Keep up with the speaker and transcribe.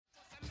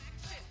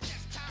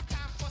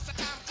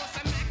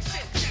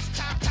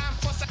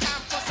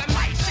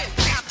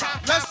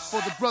For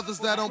the brothers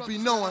that don't be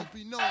knowing,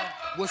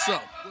 what's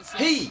up?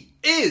 He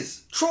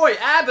is Troy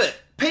Abbott,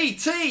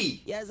 PT.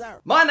 Yes, sir.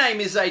 My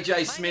name is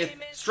AJ Smith,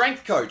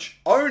 strength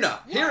coach, owner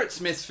here at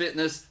Smith's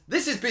Fitness.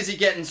 This is Busy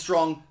Getting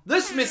Strong,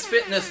 the Smith's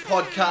Fitness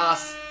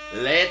podcast.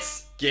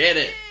 Let's get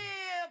it.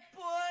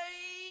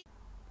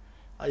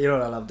 You know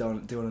what I love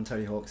doing on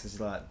Tony Hawk's is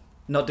like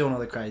not doing all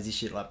the crazy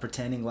shit, like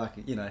pretending like,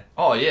 you know.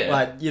 Oh, yeah.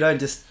 Like you don't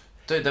just...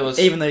 Dude, there was...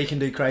 Even though you can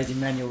do crazy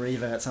manual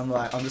reverts, I'm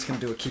like, I'm just going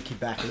to do a kicky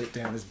backflip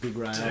down this big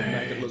rail and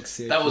make it look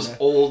sick. That was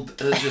just all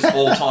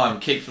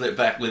time. Kickflip,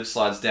 backflip,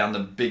 slides down the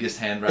biggest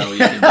handrail you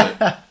can do.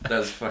 That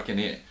was fucking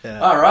it.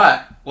 Yeah. All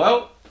right.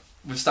 Well,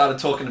 we've started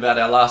talking about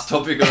our last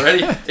topic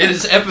already. It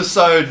is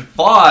episode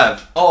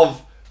 5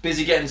 of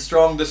Busy Getting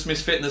Strong, the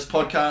Smith's Fitness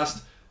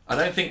podcast. I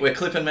don't think we're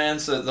clipping, man,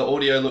 so the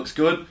audio looks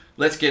good.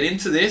 Let's get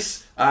into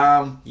this.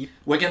 We're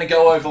going to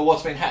go over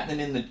what's been happening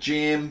in the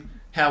gym,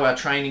 how our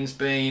training's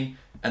been,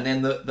 and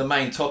then the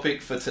main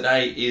topic for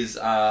today is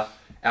our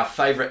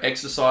favourite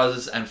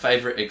exercises and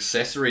favourite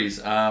accessories.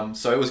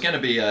 So it was going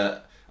to be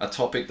a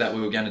topic that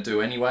we were going to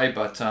do anyway,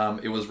 but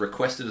it was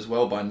requested as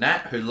well by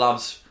Nat, who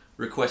loves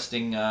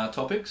requesting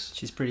topics.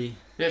 She's pretty...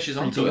 Yeah, she's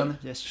pretty onto big it. on it,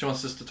 yes. She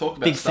wants us to talk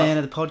about Big stuff. fan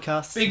of the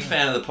podcast. Big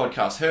fan of the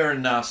podcast. Her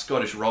and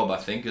Scottish Rob, I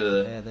think,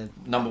 are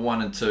number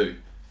 1 and 2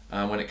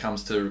 when it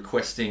comes to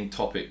requesting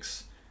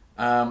topics.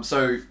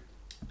 So,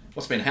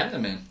 what's been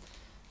happening, man?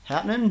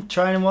 Happening,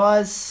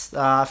 training-wise,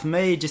 for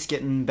me, just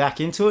getting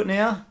back into it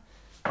now.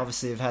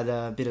 Obviously, I've had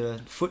a bit of a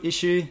foot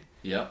issue.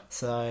 Yeah.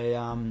 So,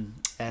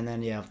 and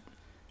then, yeah.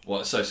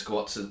 What, so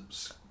squats are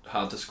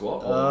hard to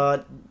squat?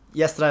 Or?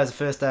 Yesterday was the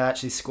first day I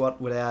actually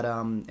squat without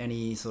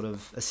any sort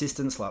of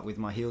assistance, like with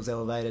my heels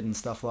elevated and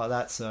stuff like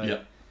that. So,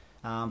 yep.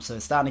 So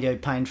starting to go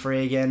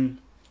pain-free again.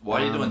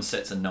 Why are you doing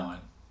sets of 9?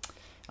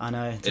 I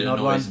know, it's it an odd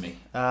annoys one. me.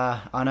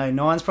 I know,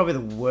 9's probably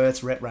the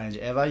worst rep range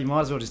ever. You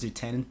might as well just do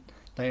 10,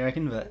 don't you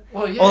reckon? But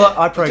well, yeah.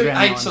 I program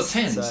 8s 9s, or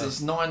 10s.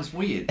 so. 9's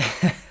weird.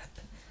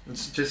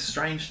 It's just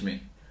strange to me.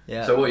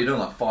 Yeah. So what, you're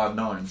doing like 5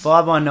 9s?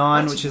 5 by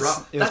 9, That's which is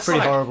rough. it was pretty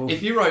like, horrible.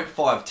 If you wrote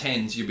 5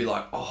 10s, you'd be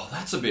like, oh,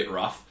 that's a bit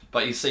rough.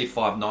 But you see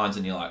 5 9s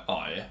and you're like,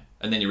 oh yeah.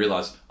 And then you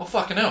realise, oh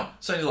fucking hell,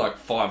 it's only like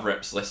 5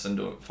 reps less than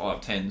doing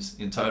 5 10s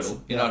in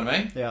total. You know what I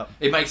mean? Yeah.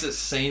 It makes it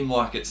seem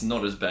like it's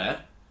not as bad.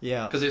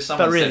 Yeah. Because if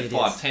someone really said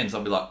 5 10s,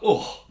 I'd be like,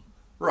 oh,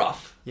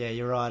 rough. Yeah,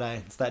 you're right, eh?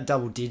 It's that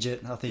double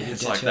digit, I think. Yeah,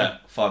 it's like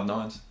that, 5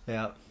 9s.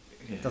 Yeah.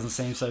 Doesn't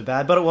seem so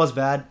bad, but it was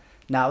bad.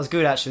 No, it was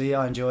good actually.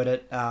 I enjoyed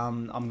it.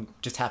 I'm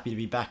just happy to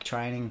be back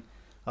training.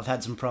 I've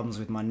had some problems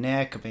with my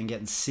neck. I've been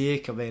getting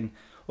sick.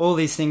 All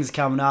these things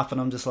coming up, and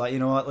I'm just like, you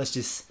know what? Let's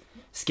just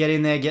get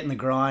in there, get in the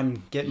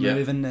grind, get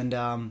moving,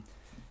 and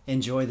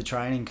enjoy the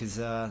training. Because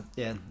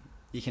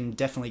you can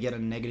definitely get a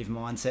negative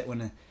mindset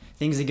when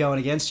things are going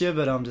against you.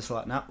 But I'm just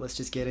like, nah, let's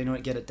just get into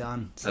it, get it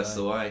done. So, that's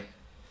the way.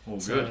 All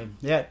good.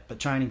 Yeah, but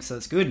training, so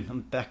it's good.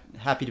 I'm back,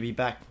 happy to be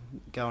back,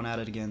 going at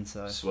it again.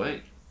 So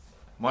sweet.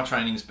 My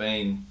training's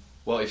been,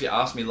 well, if you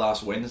asked me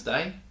last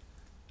Wednesday,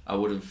 I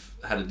would have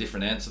had a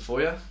different answer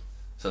for you.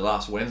 So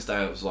last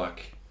Wednesday, it was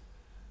like,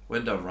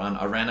 when did I run?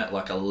 I ran at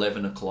like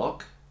 11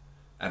 o'clock.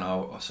 And I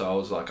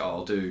was like, oh,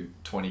 I'll do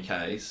 20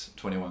 Ks,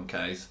 21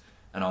 Ks.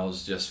 And I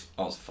was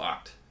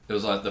fucked. It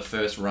was like the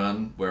first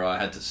run where I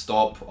had to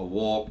stop. I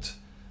walked,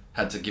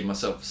 had to give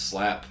myself a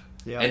slap.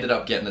 Yep. Ended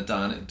up getting it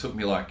done. It took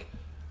me like,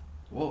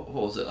 what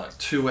was it? Like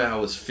 2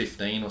 hours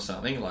 15 or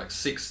something, like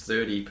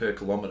 6:30 per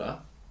kilometre.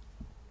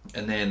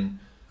 And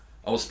then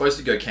I was supposed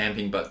to go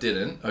camping but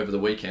didn't over the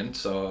weekend.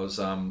 So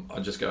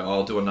I just go,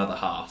 I'll do another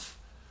half.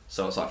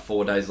 So it's like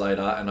 4 days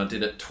later and I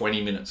did it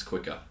 20 minutes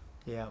quicker.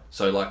 Yeah.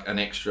 So like an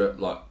extra,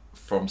 like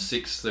from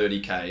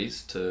 6:30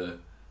 Ks to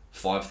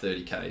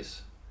 5:30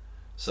 Ks.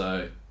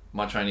 So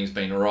my training's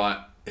been right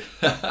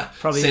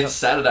since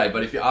Saturday.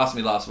 But if you asked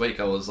me last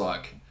week, I was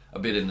like a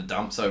bit in the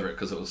dumps over it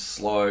because it was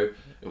slow,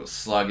 it was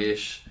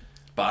sluggish.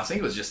 But I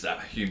think it was just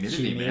that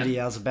humidity, man.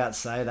 I was about to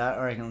say that.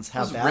 I reckon it's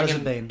how bad has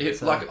it been?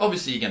 Like,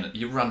 obviously,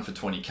 you run for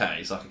 20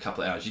 Ks, like a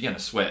couple of hours, you're going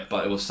to sweat,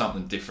 but it was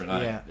something different,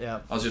 eh?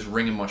 Yeah. I was just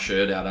wringing my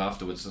shirt out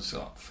afterwards, just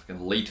like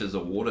fucking litres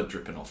of water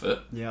dripping off it.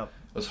 Yeah.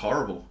 It was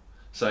horrible.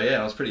 So, yeah,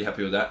 I was pretty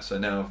happy with that. So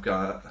now I've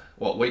got,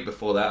 week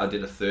before that, I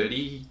did a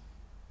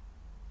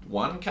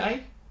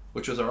 31K,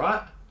 which was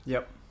alright.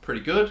 Yep.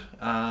 Pretty good.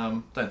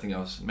 Don't think I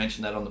was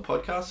mentioned that on the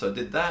podcast, so I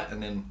did that,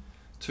 and then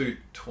 2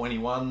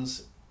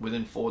 21s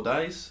within 4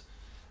 days.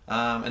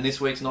 And this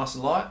week's nice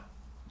and light.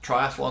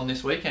 Triathlon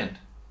this weekend.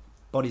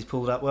 Body's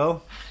pulled up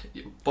well.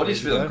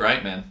 Body's feeling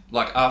great, man.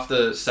 Like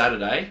after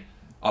Saturday,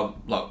 I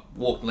like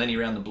walked Lenny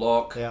around the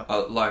block. Yeah.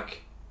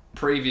 Like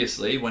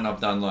previously, when I've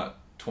done like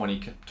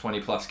 20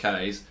 plus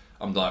Ks,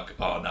 I'm like,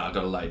 oh no, I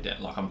gotta lay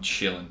down. Like I'm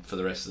chilling for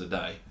the rest of the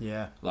day.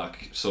 Yeah.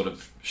 Like sort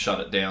of shut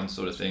it down,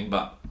 sort of thing.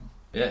 But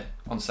yeah,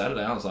 on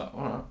Saturday I was like,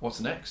 all right, what's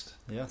next?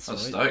 Yeah, I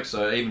was stoked.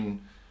 So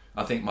even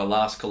I think my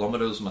last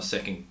kilometre was my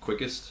second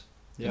quickest.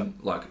 Yeah.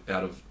 Like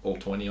out of all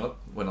 20 odd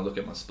when I look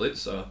at my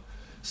splits, so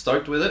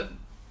stoked with it.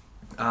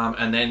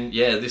 And then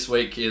this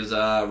week is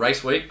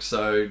race week,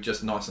 so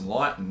just nice and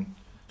light and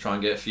try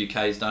and get a few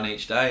Ks done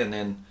each day. And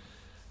then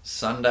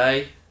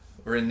Sunday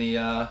we're in the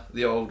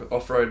old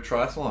off-road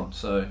triathlon.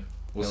 So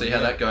we'll see how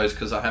that goes,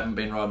 because I haven't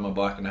been riding my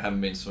bike and I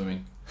haven't been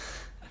swimming.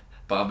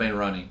 But I've been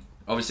running.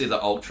 Obviously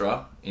the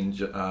ultra in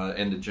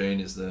end of June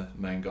is the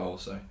main goal,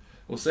 so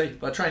we'll see.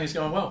 But training's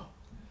going well.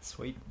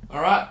 Sweet.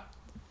 Alright,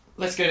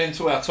 let's get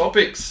into our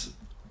topics.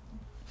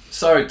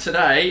 So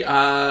today,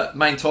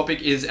 main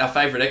topic is our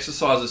favourite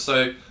exercises.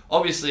 So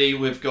obviously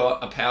we've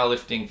got a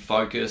powerlifting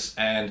focus,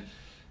 and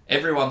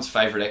everyone's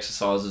favourite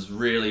exercises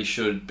really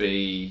should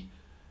be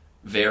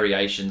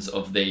variations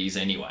of these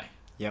anyway.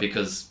 Yep.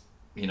 Because,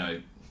 you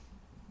know,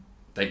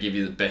 they give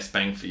you the best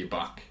bang for your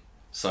buck.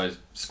 So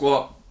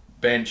squat,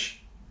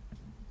 bench,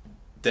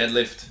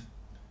 deadlift,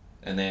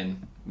 and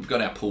then we've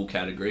got our pull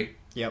category.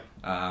 Yep.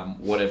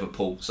 Whatever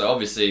pull. So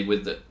obviously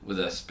with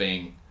us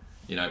being,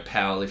 you know,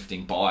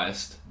 powerlifting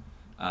biased,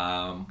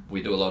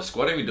 we do a lot of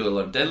squatting, we do a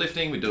lot of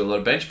deadlifting, we do a lot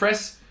of bench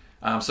press.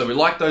 So we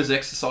like those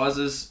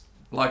exercises.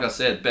 Like I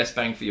said, best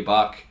bang for your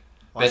buck,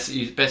 best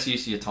use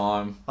of your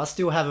time. I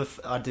do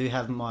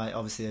have my,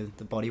 obviously,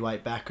 the body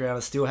weight background. I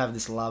still have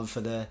this love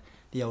for the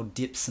old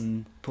dips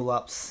and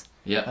pull-ups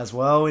as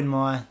well in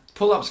my...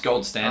 Pull-up's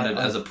gold standard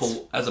as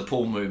a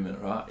pull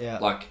movement, right? Yeah.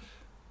 Like,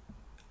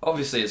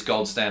 obviously it's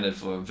gold standard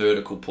for a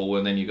vertical pull,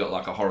 and then you got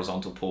like a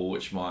horizontal pull,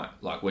 which might,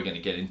 like we're going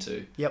to get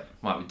into. Yep.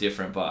 Might be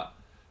different, but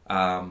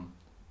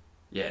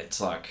yeah,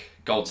 it's like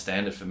gold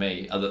standard for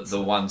me are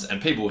the ones,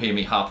 and people hear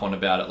me harp on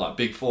about it, like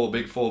big four,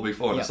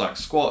 and it's like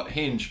squat,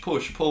 hinge,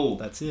 push, pull.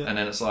 That's it. And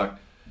then it's like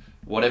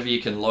whatever you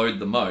can load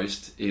the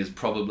most is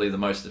probably the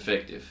most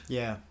effective.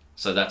 Yeah.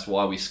 So that's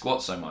why we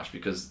squat so much,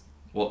 because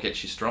what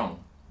gets you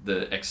strong?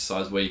 The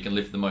exercise where you can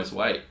lift the most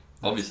weight,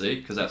 obviously,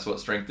 because that's what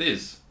strength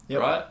is,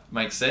 right?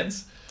 Makes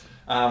sense.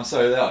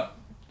 So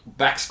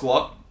back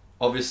squat,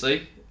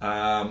 obviously,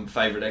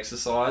 favourite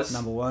exercise.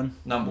 Number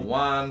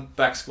one,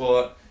 back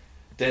squat.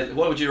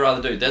 What would you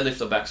rather do,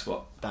 deadlift or back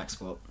squat? Back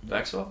squat.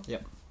 Back squat?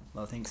 Yep,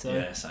 I think so.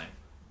 Yeah, same.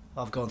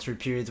 I've gone through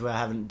periods where I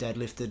haven't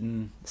deadlifted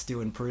and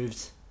still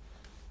improved.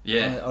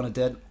 Yeah. On a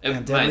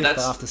deadlift, mate, but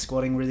after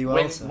squatting really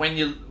well.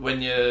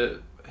 When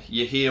you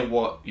hear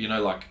what, you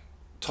know, like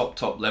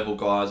top level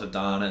guys have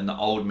done, and the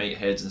old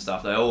meatheads and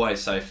stuff, they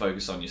always say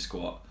focus on your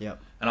squat.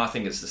 Yep. And I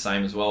think it's the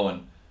same as well.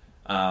 And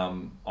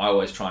I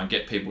always try and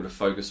get people to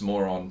focus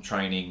more on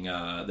training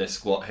their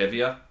squat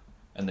heavier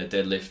and their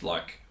deadlift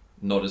like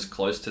not as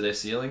close to their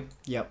ceiling.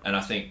 Yep. And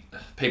I think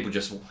people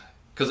just,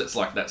 because it's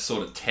like that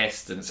sort of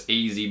test, and it's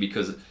easy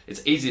because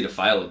it's easy to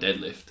fail a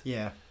deadlift.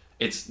 Yeah.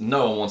 It's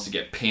no one wants to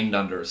get pinned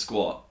under a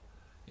squat.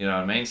 You know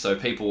what I mean? So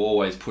people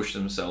always push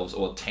themselves,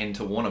 or tend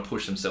to want to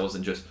push themselves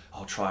and just,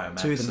 I'll try a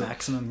max. To the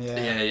maximum, Yeah.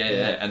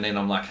 And then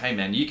I'm like, hey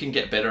man, you can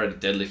get better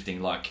at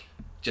deadlifting, like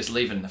just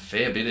leaving a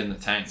fair bit in the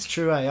tank. It's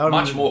true, eh?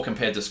 Much more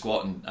compared to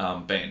squat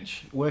and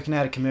bench. Working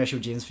out of commercial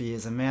gyms for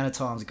years, the amount of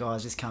times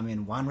guys just come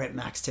in 1 rep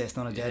max test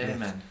on a deadlift.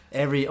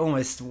 Yeah, man.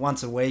 Almost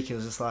once a week, it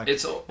was just like,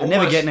 it's I'm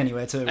never getting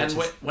anywhere too. And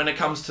when it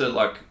comes to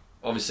like,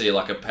 obviously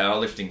like a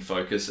powerlifting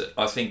focus,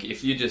 I think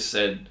if you just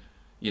said,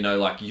 you know,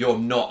 like you're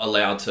not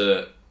allowed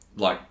to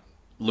like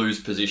lose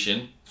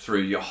position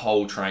through your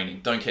whole training.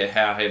 Don't care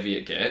how heavy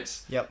it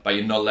gets, but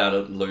you're not allowed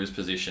to lose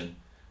position.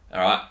 All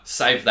right,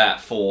 save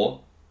that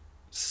for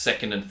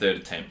second and third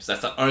attempts.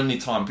 That's the only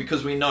time,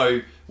 because we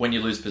know when you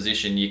lose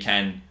position, you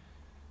can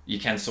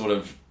sort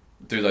of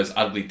do those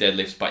ugly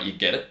deadlifts, but you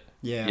get it.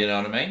 Yeah, you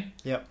know what I mean?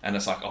 Yep. And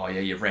it's like, oh yeah,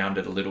 you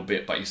rounded a little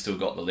bit, but you still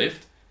got the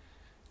lift.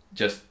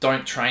 Just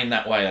don't train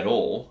that way at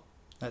all.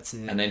 That's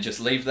it. And then just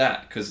leave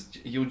that, because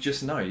you'll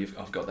just know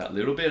I've got that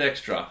little bit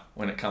extra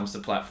when it comes to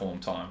platform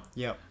time.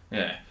 Yep.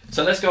 Yeah.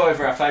 So let's go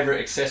over our favourite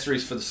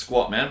accessories for the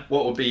squat, man.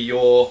 What would be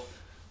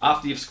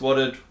after you've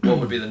squatted, what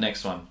would be the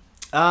next one?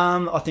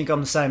 I think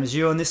I'm the same as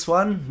you on this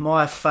one.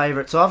 My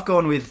favourite, so I've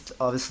gone with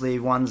obviously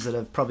ones that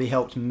have probably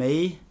helped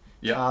me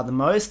the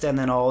most, and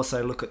then I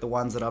also look at the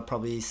ones that I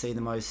probably see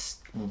the most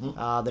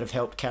that have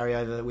helped carry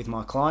over with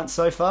my clients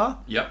so far.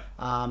 Yep.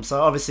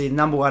 So obviously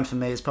number one for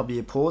me is probably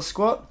a pause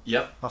squat.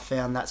 Yep. I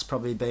found that's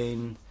probably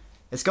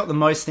it's got the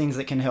most things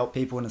that can help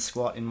people in a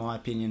squat, in my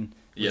opinion.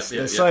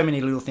 There's so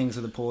many little things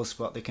with a pause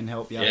squat that can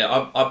help you.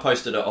 Yeah, I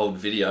posted an old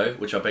video,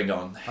 which I've been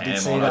going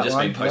ham on. I've just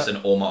been posting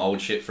all my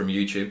old shit from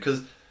YouTube,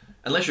 because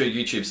unless you're a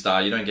YouTube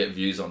star, you don't get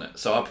views on it.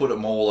 So I put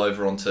them all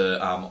over onto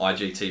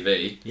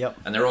IGTV. Yep.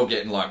 And they're all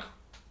getting like,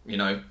 you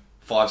know,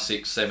 5,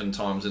 6, 7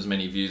 times as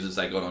many views as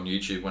they got on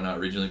YouTube when I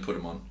originally put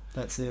them on.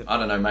 That's it. I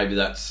don't know, maybe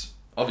that's...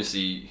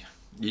 Obviously,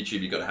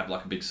 YouTube, you've got to have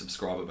like a big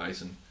subscriber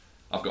base, and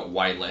I've got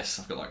way less.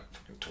 I've got like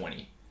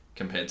 20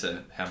 compared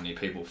to how many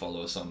people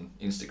follow us on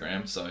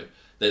Instagram. So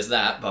there's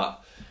that.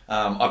 But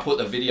I put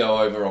the video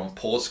over on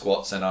pause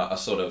squats, and I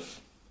sort of...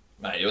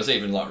 Mate, it was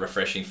even like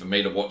refreshing for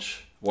me to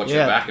watch it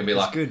back and be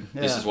like,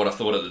 this is what I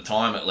thought at the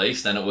time, at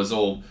least. And it was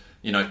all,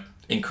 you know,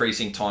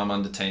 increasing time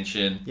under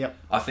tension. Yep.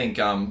 I think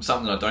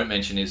something I don't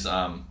mention is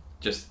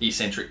just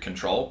eccentric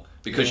control,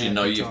 because you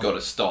know you've got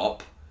to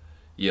stop.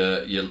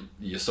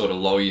 You sort of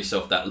lower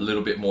yourself that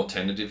little bit more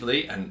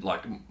tentatively, and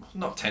like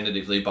not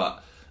tentatively,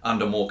 but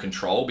under more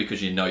control,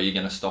 because you know you're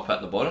going to stop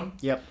at the bottom.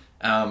 Yep.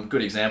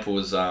 Good example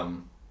is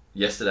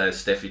yesterday is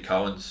Steffi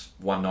Cohen's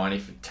 190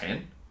 for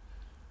 10.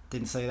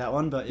 Didn't see that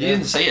one, but You yeah.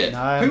 didn't see it? No,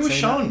 I Who haven't was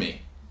seen showing that.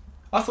 me?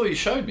 I thought you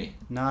showed me.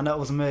 No, that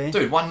wasn't me.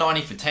 Dude,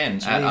 190 for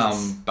 10 at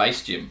Jesus.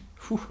 Base Gym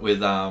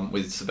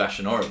with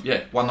Sebastian Oreb.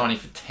 Yeah, 190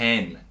 for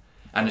 10.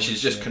 And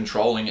she's just shit.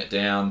 controlling it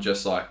down,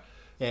 just like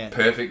Yeah.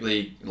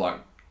 perfectly, like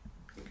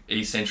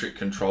eccentric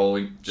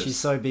controlling. Just, She's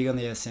so big on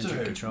the eccentric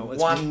Dude, control.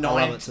 It's 190.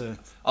 I love it too.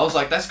 I was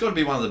like, that's got to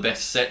be one of the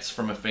best sets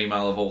from a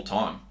female of all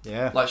time.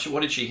 Yeah. Like, what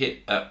did she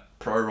hit at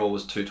Pro Raw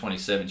was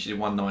 227. She did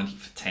 190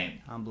 for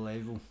 10.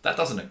 Unbelievable. That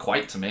doesn't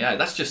equate to me, eh?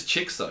 That's just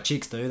chicks, though.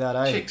 Chicks do that,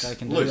 eh? Chicks, They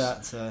can loose. do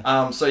that.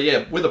 So. So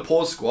yeah, with a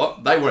pause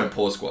squat, they weren't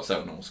pause squats, they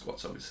were normal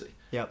squats, obviously.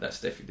 Yep. That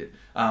Steffi did.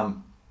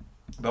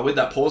 But with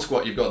that pause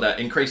squat, you've got that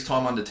increased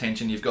time under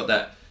tension, you've got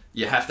that,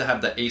 you have to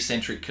have that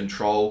eccentric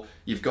control,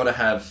 you've got to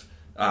have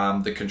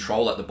the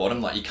control at the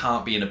bottom, like you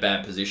can't be in a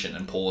bad position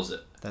and pause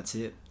it. That's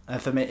it.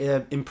 And for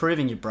me,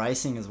 improving your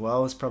bracing as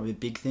well is probably a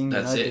big thing.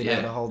 That's it, being yeah.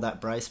 able to hold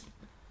that brace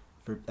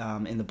for,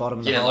 in the bottom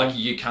of the Yeah, hole. like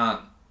you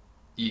can't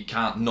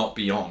not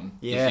be on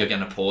Yeah. if you're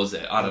going to pause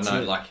there. I don't That's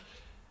know, it. like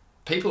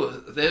people,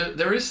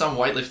 there is some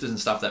weightlifters and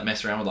stuff that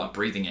mess around with like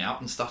breathing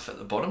out and stuff at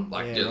the bottom,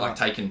 like Yeah, like right.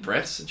 taking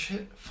breaths and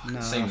shit. Fuck, No.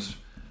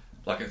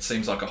 it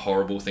seems like a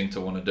horrible thing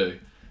to want to do.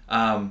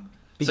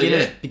 So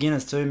yeah,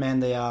 Beginners too, man.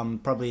 They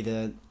probably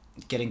the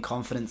getting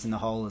confidence in the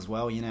hole as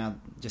well. You know,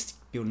 just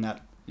building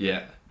that.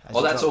 yeah. As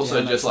Well, you that's drop also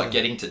down, just that's like a-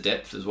 getting to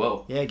depth as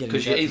well. Yeah, getting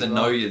because you depth either as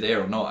well. know you're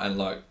there or not, and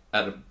like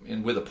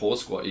with a pause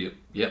squat,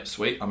 yep,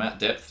 sweet, I'm at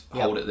depth,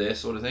 Yep. hold it there,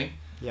 sort of thing.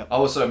 Yep. I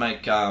also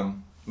make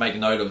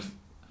note of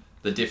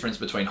the difference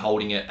between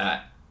holding it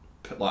at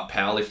like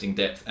powerlifting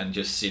depth and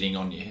just sitting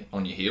on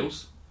your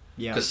heels.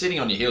 Yeah. Because sitting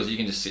on your heels, you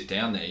can just sit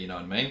down there, you know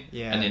what I mean?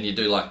 Yeah. And then you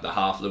do like the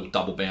half little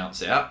double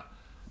bounce out.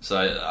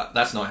 So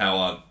that's not how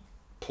I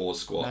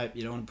pause squat. Nope,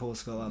 you don't want to pause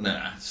squat like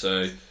that. Nah.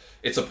 So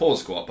it's a pause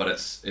squat, but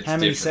it's How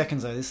many different.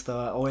 seconds though? This though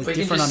always But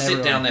you can different just on sit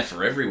everyone. down there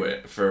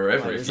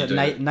forever Like, if is you it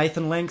do.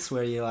 Nathan lengths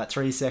where you're like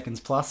 3 seconds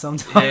plus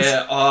sometimes?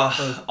 Yeah,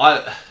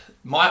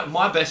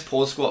 my best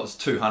pause squat was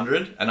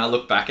 200, and I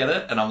look back at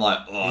it and I'm like,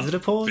 oh, Is it a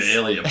pause?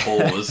 Barely a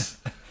pause.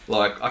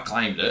 Like I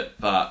claimed it,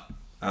 but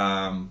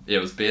it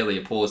was barely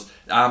a pause.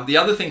 The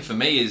other thing for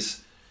me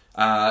is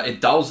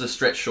it dulls the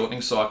stretch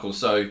shortening cycle.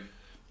 So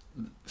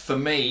for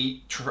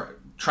me,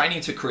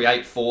 training to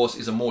create force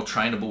is a more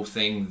trainable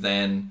thing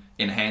than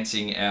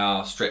enhancing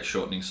our stretch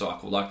shortening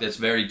cycle. Like that's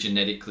very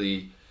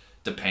genetically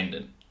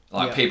dependent.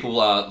 Like Yeah. people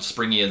are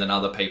springier than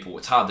other people.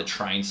 It's hard to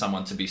train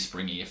someone to be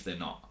springy if they're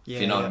not. Yeah,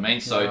 if you know what I yeah.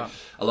 mean. So Yeah, right.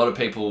 a lot of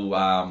people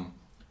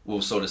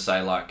will sort of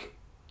say like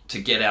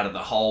to get out of the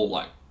hole,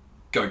 like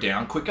go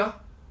down quicker.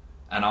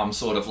 And I'm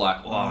sort of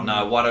like, oh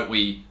no, why don't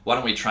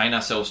we train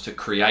ourselves to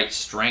create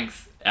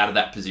strength out of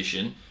that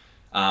position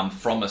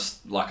from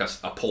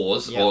a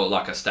pause Yeah. or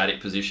like a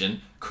static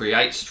position,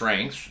 create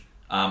strength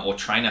or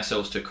train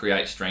ourselves to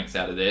create strength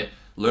out of there,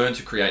 learn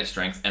to create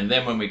strength. And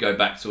then when we go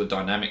back to a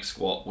dynamic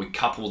squat, we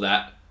couple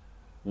that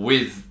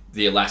with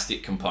the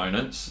elastic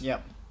components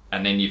Yep.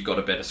 and then you've got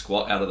a better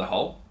squat out of the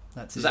hole.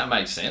 That's Does it. that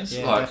make sense?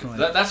 Yeah, like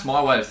definitely. that's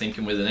my way of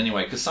thinking with it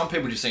anyway. Because some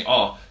people just think,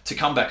 oh, to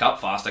come back up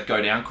faster,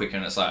 go down quicker,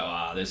 and it's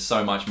like, there's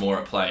so much more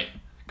at play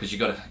because you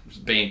got to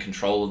be in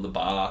control of the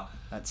bar.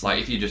 That's Like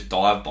it. if you just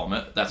dive bomb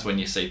it, that's when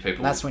you see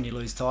people. That's when you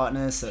lose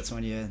tightness. That's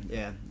when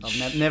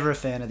I'm never a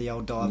fan of the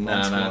old dive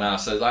bomb squat. No.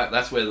 So like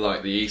that's where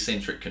like the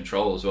eccentric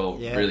control as well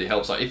Yeah. really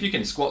helps. Like if you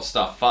can squat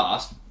stuff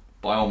fast,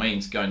 by all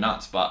means go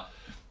nuts. But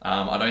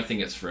I don't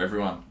think it's for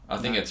everyone. I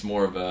think it's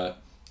more of a,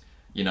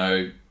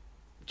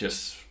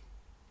 just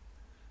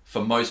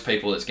for most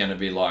people, it's going to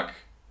be like,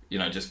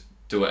 just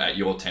do it at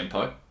your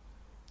tempo.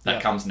 That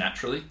Yeah. comes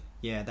naturally.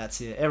 Yeah, that's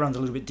it. Everyone's a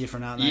little bit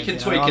different, aren't they? You can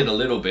know, tweak I'm- it a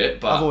little bit,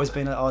 but I've always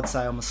been, I'd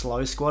say I'm a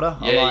slow squatter.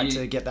 I Yeah, like you-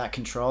 to get that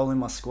control in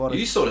my squat.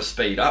 you sort of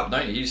speed up,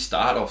 don't you? You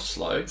start off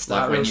slow.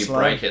 Start like when real you slow.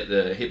 break at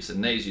the hips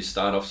and knees, you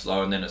start off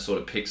slow and then it sort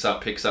of picks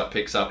up, hit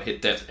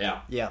depth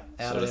out. Yeah, out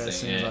sort of of there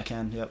as thing, soon as yeah. I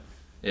can. Yep.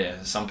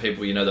 Yeah, some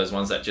people, those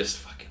ones that just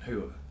fucking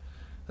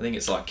I think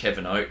it's like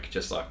Kevin Oak,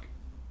 just like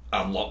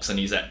unlocks and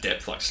he's at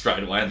depth like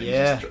straight away. And then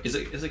Yeah. is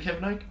it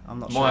Kevin Oak? I'm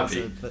not Might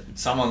sure. be. But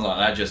Someone like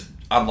that just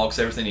unlocks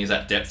everything. He's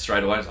at depth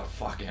straight away. It's like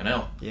fucking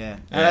hell. yeah,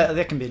 Yeah.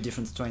 there can be a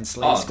difference between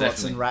sleeve Oh, squats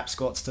definitely. and wrap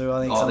squats too.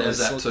 I think Oh, some of there's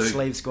those that too.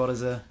 sleeve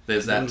squatters are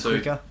There's a that little too.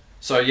 quicker.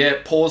 So yeah,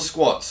 pause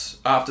squats.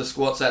 After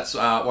squats, that's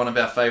one of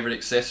our favourite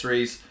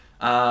accessories.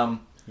 Yeah,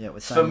 we're For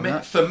saying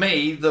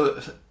me,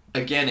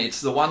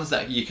 it's the ones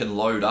that you can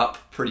load up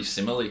pretty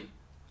similarly,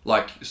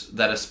 like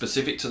that are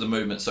specific to the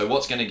movement. So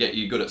what's going to get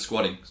you good at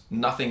squatting?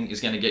 Nothing is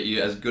going to get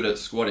you as good at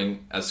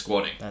squatting as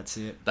squatting. That's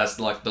it. That's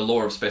like the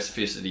law of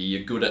specificity.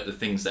 You're good at the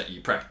things that you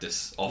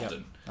practice often.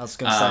 Yep. I was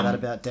going to say that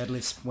about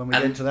deadlifts when we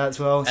get into that as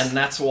well. And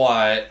that's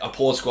why a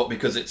pause squat,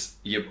 because it's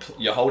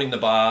you're holding the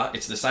bar.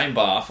 It's the same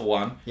bar for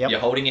one. Yep. You're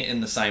holding it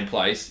in the same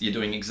place. You're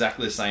doing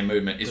exactly the same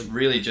movement. It's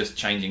really just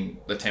changing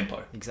the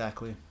tempo.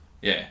 Exactly.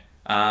 Yeah.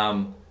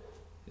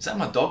 Is that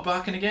my dog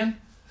barking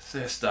again?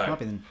 Thirsto. Might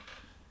be then.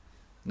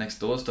 Next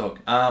door's dog.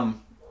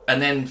 And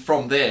then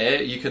from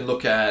there, you can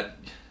look at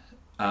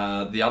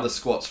the other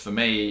squats for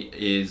me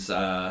is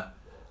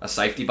a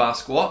safety bar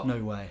squat.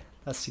 No way.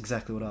 That's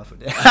exactly what I put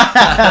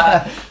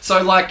down.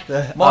 So like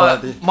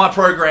my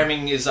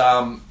programming is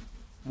I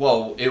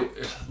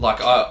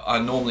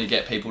normally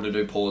get people to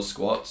do pause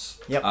squats.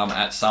 Yep.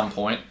 At some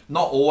point,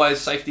 not always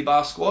safety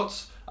bar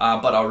squats.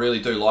 But I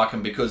really do like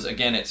them because,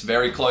 again, it's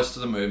very close to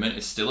the movement.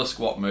 It's still a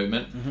squat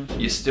movement. Mm-hmm.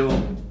 You still...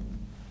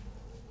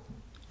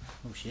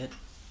 Oh, shit.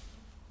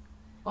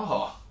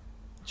 Oh,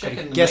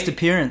 checking the guest meter.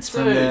 appearance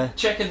from Dude, the...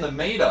 checking the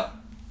meter.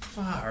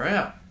 Far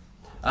out.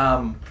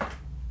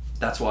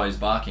 That's why he's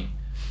barking.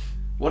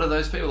 What are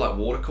those people, like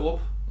Watercorp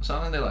or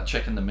something? They're like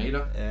checking the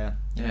meter. Yeah.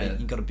 Yeah.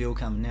 You got a bill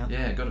coming now.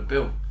 Yeah, got a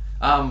bill.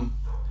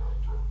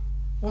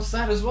 What's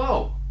that as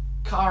well?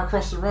 Car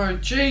across the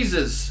road.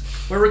 Jesus,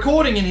 we're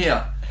recording in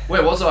here.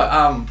 Where was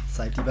I?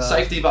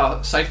 Safety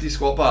bar. Safety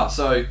squat bar.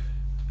 So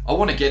I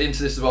want to get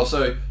into this as well.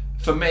 So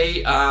for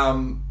me,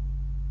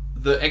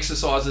 the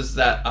exercises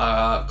that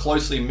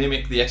closely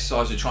mimic the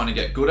exercise you're trying to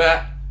get good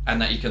at,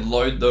 and that you can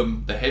load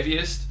them the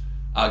heaviest,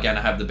 are going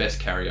to have the best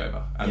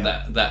carryover, and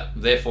that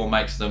therefore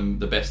makes them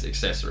the best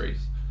accessories.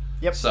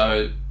 Yep.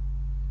 So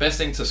best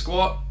thing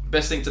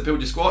to build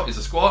your squat is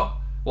a squat.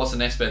 What's the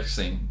next best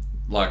thing?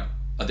 Like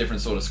a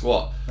different sort of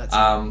squat. That's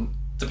it.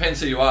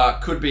 Depends who you are.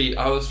 Could be,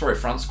 I was throw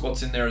front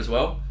squats in there as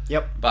well.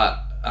 Yep.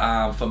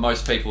 But for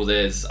most people,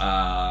 there's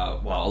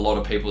a lot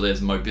of people,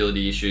 there's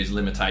mobility issues,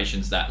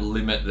 limitations that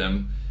limit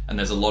them, and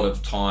there's a lot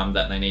of time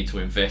that they need to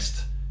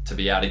invest to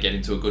be able to get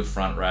into a good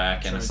front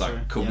rack. And it's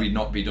like, could we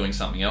not be doing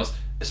something else?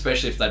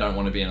 Especially if they don't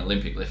want to be an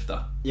Olympic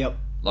lifter. Yep.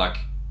 Like,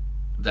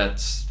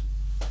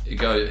 it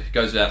goes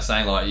without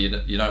saying, like,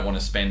 you don't want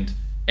to spend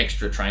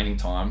extra training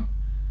time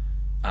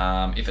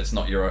if it's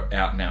not your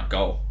out and out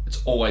goal.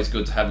 It's always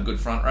good to have a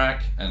good front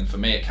rack, and for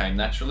me it came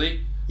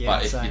naturally. Yeah,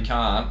 but if same. you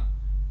can't,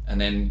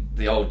 and then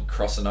the old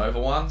crossing over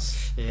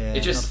ones, Yeah,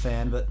 it just, not a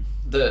fan, but...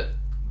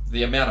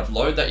 the amount of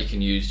load that you can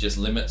use just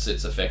limits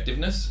its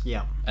effectiveness.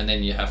 Yeah. And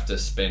then you have to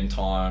spend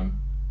time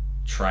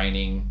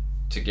training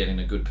to get in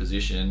a good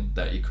position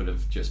that you could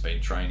have just been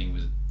training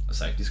with a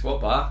safety squat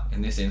bar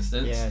in this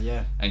instance.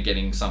 Yeah. And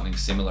getting something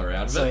similar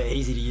out of So it.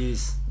 easy to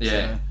use.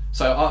 Yeah.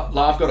 So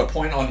I've got a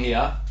point on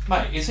here.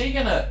 Mate, is he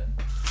going to...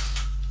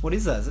 What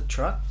is that? Is it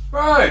truck?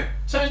 Bro,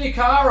 turn your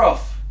car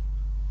off.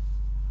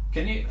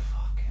 Can you...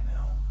 Fucking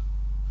hell.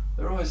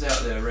 They're always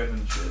out there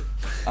revving shit.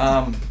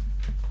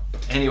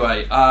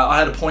 Anyway, I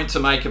had a point to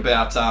make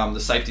about the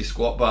safety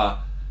squat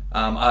bar.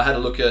 I had a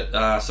look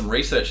at some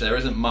research. There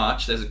isn't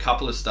much. There's a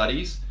couple of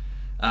studies.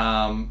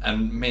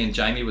 And me and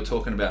Jamie were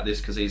talking about this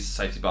because he's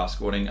safety bar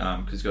squatting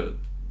because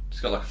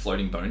he's got like a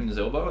floating bone in his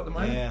elbow at the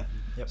moment. Yeah.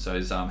 Yep. So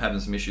he's having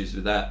some issues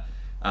with that.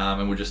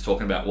 And we're just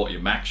talking about what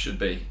your max should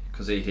be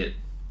because he hit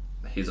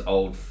his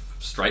old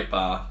straight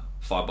bar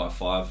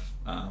 5x5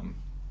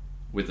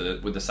 with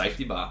the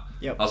safety bar.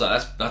 Yep. I was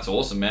like, that's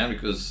awesome, man,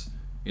 because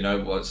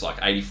it's like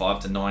 85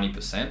 to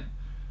 90%,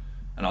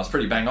 and I was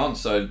pretty bang on.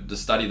 So the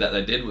study that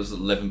they did was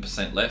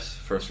 11% less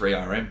for a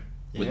 3RM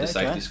with the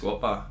safety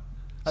squat bar.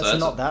 That's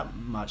not that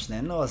much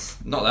then. Not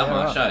that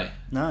much, eh?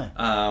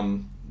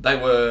 No. They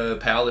were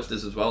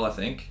powerlifters as well, I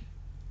think.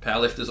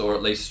 Powerlifters, or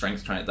at least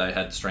strength trained. They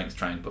had strength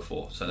trained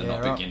before, so they're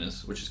not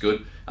beginners, which is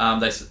good.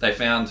 They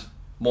found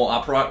more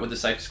upright with the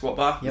safety squat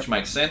bar, which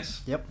makes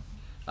sense. Yep.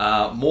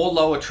 More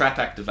lower trap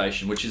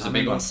activation, which is a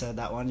big one. I said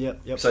that one.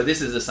 Yep. So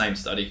this is the same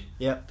study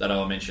that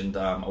I mentioned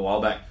a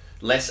while back.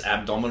 Less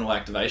abdominal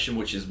activation,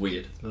 which is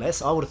weird.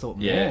 Less? I would have thought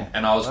more. Yeah,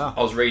 and I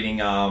was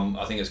reading.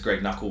 I think it's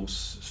Greg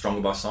Knuckles'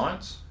 Stronger by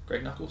Science.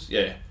 Greg Knuckles,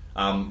 yeah.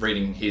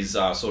 Reading his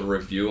sort of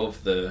review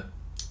of the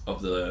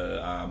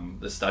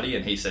study,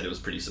 and he said it was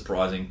pretty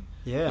surprising.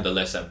 Yeah. With the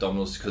less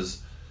abdominals,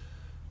 because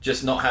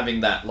just not having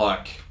that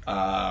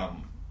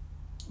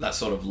that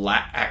sort of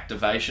lat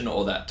activation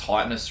or that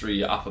tightness through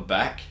your upper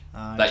back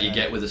that you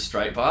get with a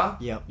straight bar.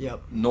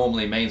 Yep.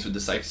 Normally means with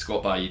the safety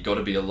squat bar you've got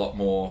to be a lot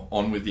more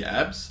on with your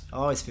abs. I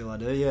always feel I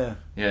do, yeah.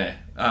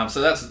 Yeah. So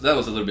that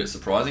was a little bit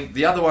surprising.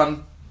 The other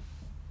one,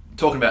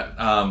 talking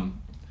about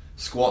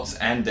squats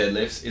and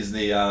deadlifts, is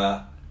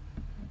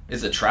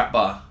the trap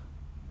bar.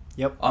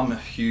 Yep. I'm a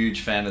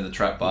huge fan of the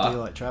trap bar. Do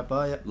you like trap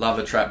bar? Yep. Love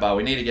a trap bar.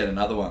 We need to get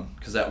another one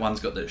because that one's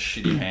got the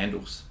shitty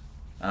handles.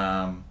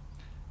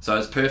 So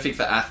it's perfect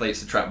for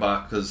athletes, the trap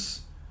bar,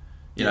 because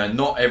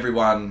not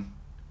everyone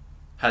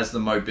has the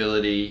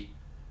mobility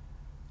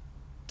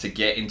to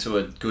get into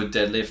a good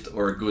deadlift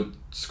or a good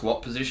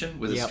squat position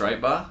with a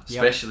straight bar,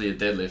 especially a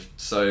deadlift.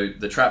 So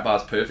the trap bar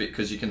is perfect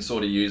because you can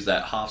sort of use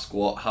that half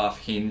squat, half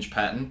hinge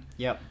pattern.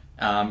 Yep.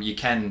 You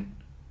can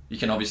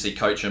obviously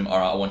coach them. All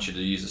right, I want you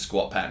to use a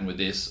squat pattern with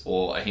this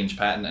or a hinge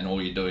pattern, and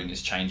all you're doing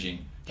is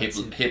changing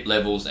hip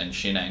levels and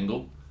shin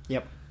angle.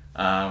 Yep.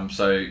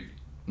 So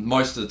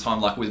most of the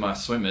time, like with my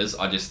swimmers,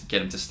 I just get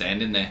them to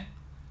stand in there.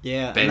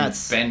 Yeah.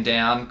 Bend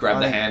down, grab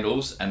the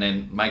handles, and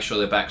then make sure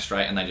they're back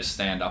straight, and they just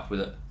stand up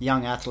with it.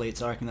 Young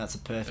athletes, I reckon that's a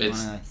perfect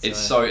one. It's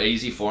so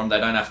easy for them. They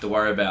don't have to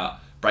worry about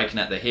breaking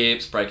at their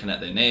hips, breaking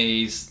at their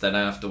knees. They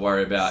don't have to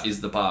worry about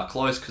is the bar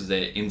close because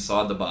they're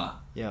inside the bar.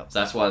 Yeah. So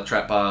that's why the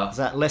trap bar... Is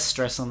that less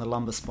stress on the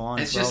lumbar spine?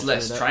 It's just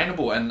less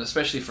trainable, and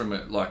especially from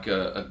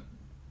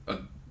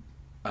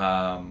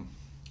like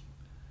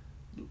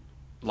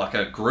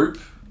a group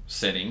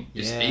setting,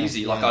 it's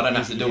easy. Like I don't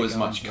have to do as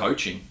much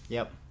coaching.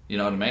 Yep. You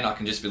know what I mean? I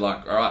can just be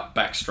like, all right,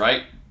 back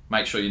straight,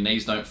 make sure your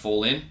knees don't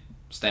fall in,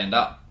 stand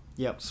up.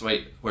 Yep.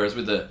 Sweet. Whereas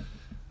with a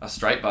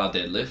straight bar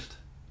deadlift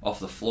off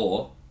the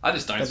floor, I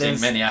just don't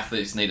think many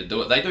athletes need to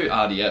do it. They do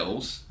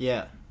RDLs.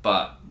 Yeah.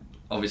 But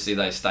obviously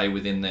they stay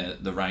within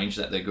the range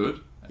that they're good.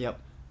 Yep.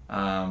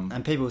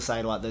 And people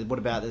say like, what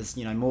about there's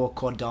more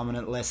quad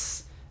dominant,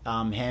 less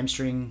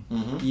hamstring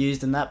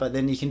used in that, but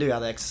then you can do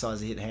other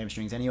exercises to hit the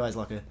hamstrings anyways,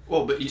 like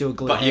but you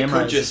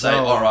could just say,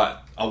 all right,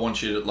 I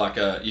want you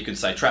to you could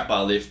say trap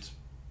bar lift.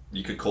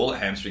 You could call it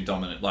hamstring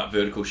dominant, like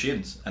vertical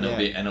shins, and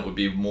it would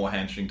be more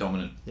hamstring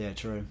dominant. Yeah,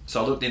 true.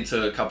 So I looked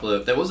into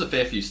there was a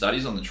fair few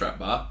studies on the trap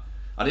bar.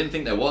 I didn't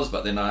think there was,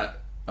 but then I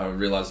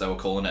realised they were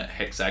calling it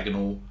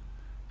hexagon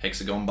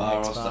bar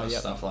or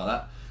stuff like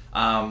that.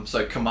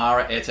 So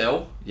Kamara et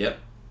al. Yep,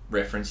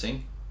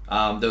 referencing.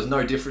 There was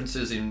no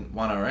differences in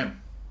 1RM.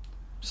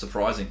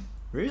 Surprising.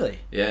 Really?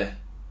 Yeah.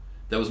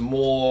 There was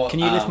more... Can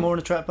you lift more in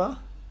a trap bar?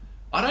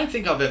 I don't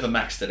think I've ever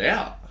maxed it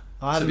out.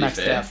 I haven't maxed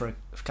it out for a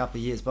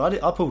couple of years,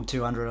 but I pulled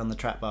 200 on the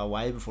trap bar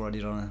way before I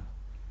did on a...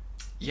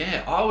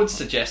 Yeah, I would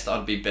suggest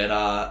I'd be better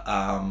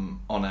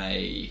on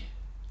a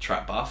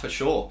trap bar for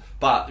sure.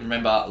 But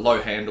remember,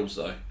 low handles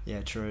though. Yeah,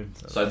 true.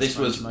 So this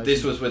was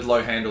with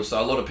low handles. So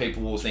a lot of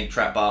people will think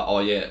trap bar,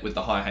 with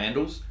the high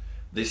handles.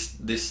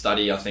 This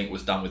study I think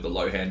was done with the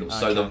low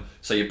handles. Okay.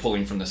 So you're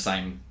pulling from the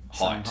same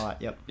height.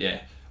 Yep.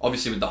 Yeah.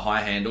 Obviously with the high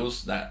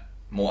handles, that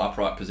more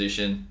upright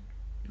position,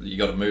 you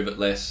got to move it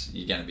less.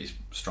 You're going to be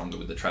stronger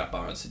with the trap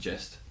bar, I'd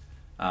suggest.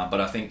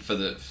 But I think for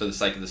the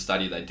sake of the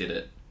study, they did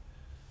it,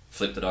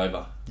 flipped it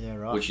over. Yeah,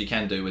 right. Which you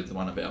can do with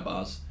one of our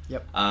bars.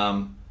 Yep.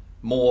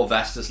 More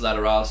vastus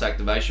lateralis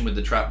activation with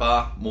the trap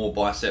bar, more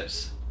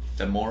biceps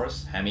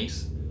femoris,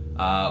 hammies,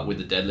 with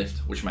the deadlift,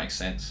 which makes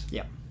sense.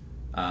 Yep.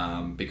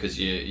 Because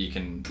you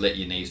can let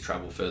your knees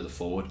travel further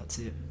forward. That's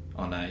it.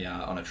 On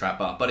a trap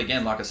bar. But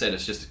again, like I said,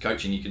 it's just a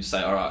coaching. You can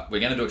say, all right,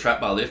 we're going to do a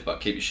trap bar lift, but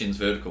keep your shins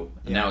vertical.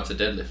 And now it's a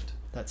deadlift.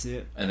 That's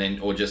it. And then,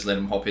 or just let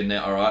them hop in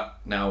there. All right,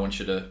 now I want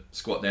you to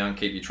squat down,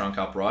 keep your trunk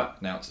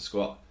upright. Now it's a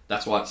squat.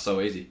 That's why it's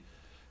so easy.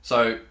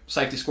 So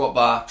safety squat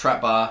bar,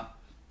 trap bar,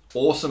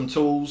 awesome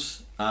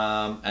tools,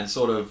 and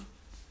sort of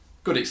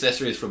good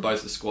accessories for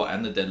both the squat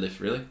and the deadlift,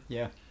 really.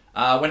 Yeah.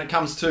 When it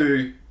comes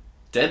to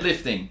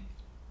deadlifting,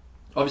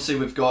 obviously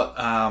we've got,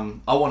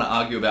 I want to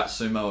argue about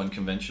sumo and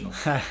conventional.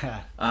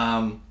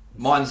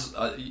 Mine's,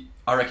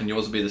 I reckon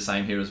yours will be the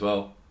same here as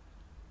well.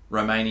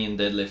 Romanian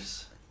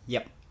deadlifts.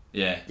 Yep.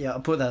 Yeah. Yeah,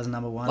 I'll put that as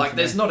number one. Like,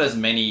 there's not as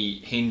many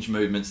hinge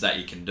movements that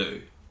you can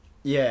do.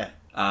 Yeah.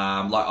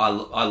 Like,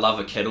 I love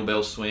a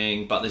kettlebell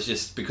swing, but there's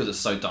just, because it's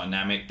so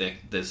dynamic,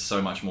 there's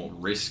so much more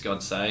risk,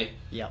 I'd say.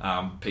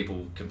 Yeah.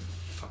 People can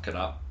fuck it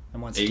up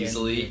and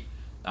easily.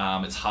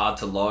 It's hard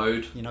to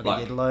load. You're not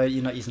going to get load.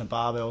 You're not using a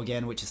barbell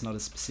again, which is not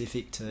as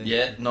specific to...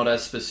 Yeah, not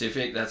as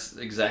specific. That's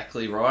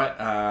exactly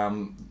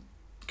right.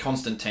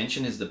 Constant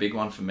tension is the big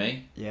one for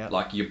me. Yeah.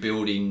 Like, you're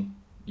building...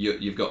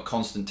 You've got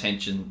constant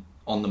tension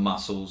on the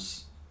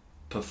muscles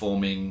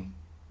performing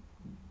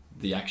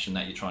the action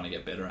that you're trying to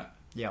get better at.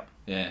 Yep.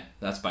 Yeah,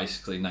 that's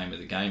basically the name of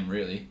the game,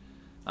 really.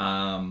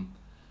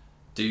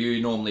 Do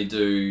you normally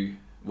do...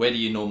 Where do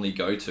you normally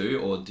go to,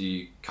 or do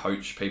you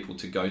coach people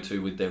to go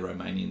to with their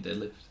Romanian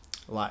deadlift?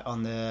 Like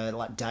on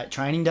the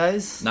training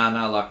days? No,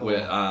 like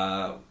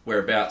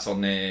whereabouts on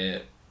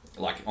their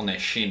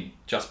shin,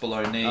 just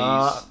below knees,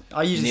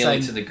 I usually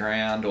nearly say to the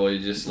ground, or you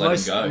just let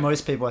them go.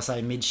 Most people I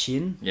say mid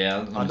shin.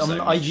 Yeah,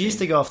 I used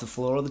to go off the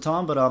floor all the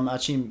time, but I'm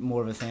actually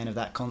more of a fan of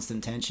that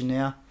constant tension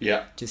now.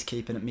 Yeah, just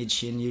keeping it mid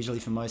shin usually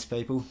for most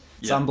people.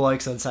 Yeah. Some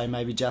blokes I'd say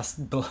maybe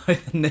just below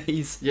the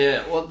knees.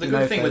 Yeah, well the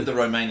good thing with the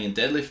Romanian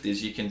deadlift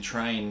is you can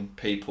train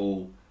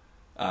people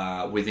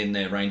within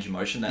their range of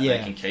motion that they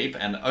can keep,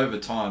 and over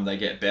time they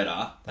get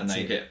better.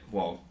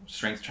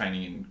 Strength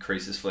training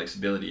increases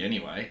flexibility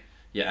anyway.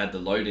 You add the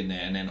load in there,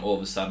 and then all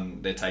of a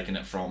sudden they're taking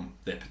it from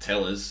their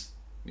patellas,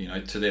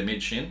 to their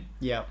mid shin.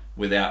 Yeah.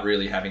 Without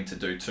really having to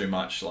do too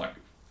much like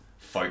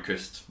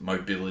focused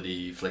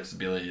mobility,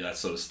 flexibility, that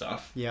sort of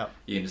stuff. Yeah.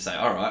 You can just say,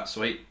 all right,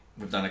 sweet,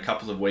 we've done a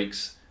couple of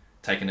weeks,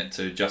 taking it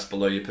to just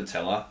below your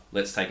patella.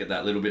 Let's take it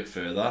that little bit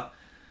further,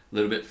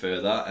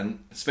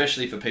 and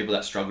especially for people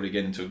that struggle to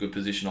get into a good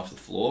position off the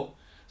floor.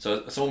 So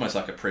it's almost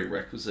like a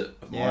prerequisite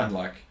of mine.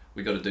 Like,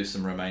 we got to do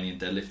some Romanian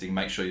deadlifting.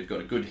 Make sure you've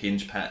got a good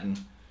hinge pattern.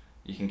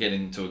 You can get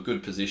into a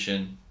good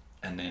position,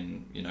 and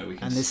then we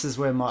can. And this is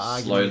where my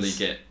argument slowly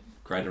get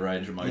greater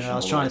range of motion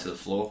all the way to the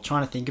floor.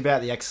 Trying to think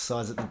about the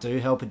exercises that do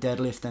help a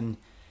deadlift, and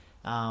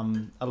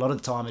a lot of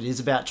the time it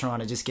is about trying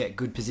to just get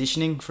good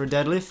positioning for a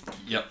deadlift.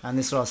 Yep. And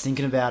this is what I was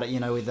thinking about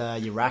it. With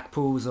your rack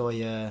pulls or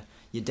your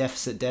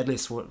deficit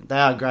deadlifts. They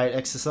are great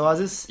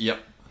exercises. Yep.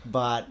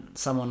 But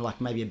someone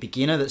like maybe a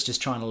beginner that's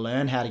just trying to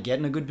learn how to get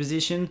in a good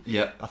position.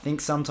 Yep. I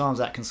think sometimes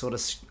that can sort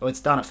of, it's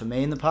done it for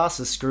me in the past,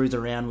 it screws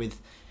around with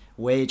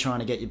where you're trying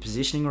to get your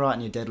positioning right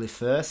in your deadlift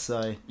first.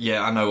 So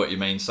yeah, I know what you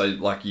mean. So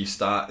like you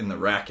start in the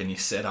rack and you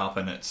set up,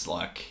 and it's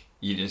like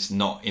you're just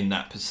not in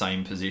that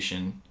same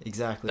position,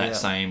 Exactly. that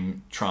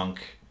same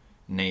trunk,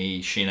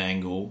 knee, shin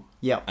angle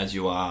Yep. as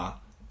you are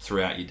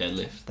throughout your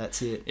deadlift.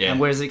 That's it. Yeah. And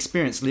whereas an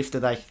experienced lifter,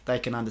 they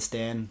can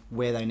understand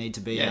where they need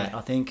to be Yeah. at,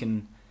 I think,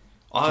 and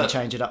I can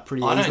change it up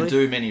pretty I easily. don't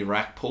do many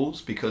rack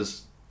pulls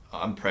because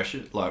I'm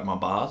pressured, like my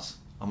bars.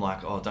 I'm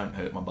like, oh, don't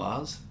hurt my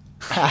bars.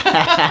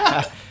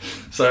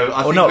 So I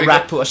or think not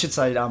rack pull. I should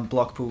say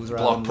block pulls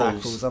rather Block than rack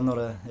pulls. pulls. I'm not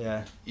a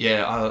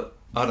Yeah,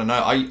 I don't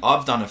know.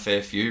 I've done a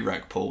fair few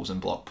rack pulls and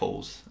block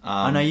pulls.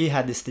 I know you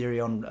had this theory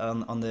on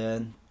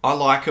the I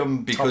like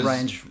them because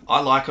range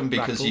rack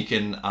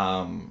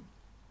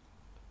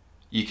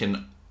you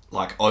can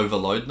like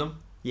overload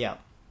them. yeah.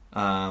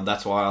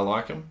 That's why I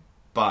like them.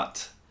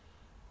 But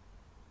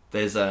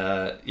there's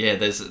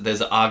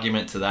an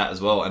argument to that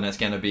as well, and it's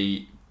going to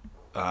be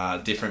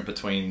different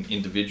between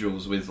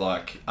individuals. With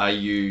like,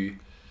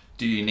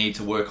 do you need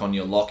to work on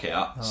your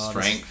lockout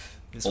strength,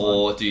 this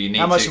or one. do you need?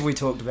 How much to, have we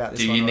talked about this?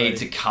 Do one you need already?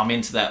 to come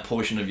into that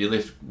portion of your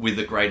lift with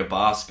a greater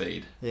bar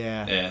speed?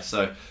 Yeah. Yeah.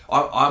 So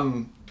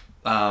I'm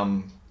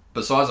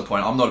besides the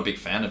point, I'm not a big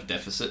fan of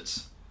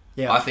deficits.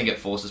 Yeah. I think it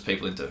forces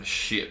people into a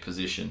shit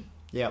position.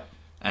 Yep.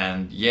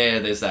 And yeah,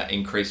 there's that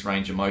increased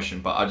range of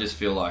motion, but I just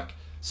feel like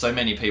so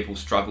many people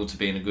struggle to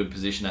be in a good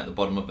position at the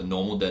bottom of a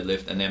normal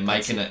deadlift, and they're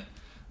making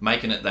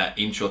it that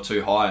inch or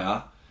two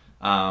higher.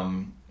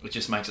 It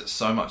just makes it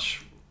so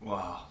much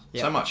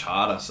so much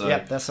harder. So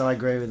Yep, I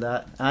agree with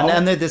that.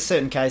 And there's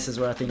certain cases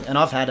where I think, and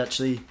I've had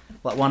actually,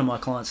 like one of my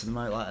clients at the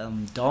moment,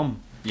 like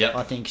Dom. Yep.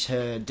 I think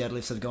her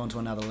deadlifts have gone to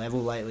another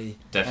level lately.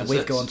 Deficits. And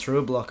we've gone through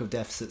a block of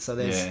deficits. So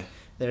Yeah.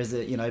 there's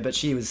but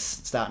she was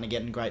starting to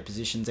get in great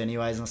positions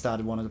anyways, and I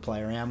started wanting to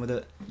play around with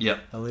it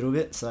Yep. a little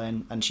bit. So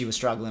and she was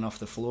struggling off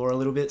the floor a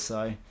little bit.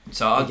 So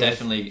I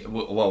definitely,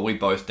 we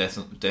both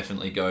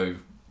definitely go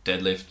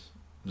deadlift,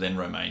 then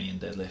Romanian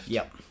deadlift.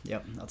 Yep.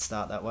 I'd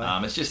start that way.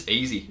 It's just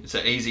easy. It's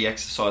an easy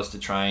exercise to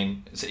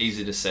train. It's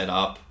easy to set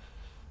up.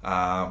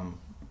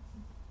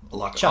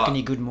 Chucking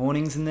your good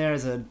mornings in there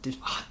as a...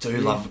 I do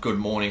love good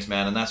mornings,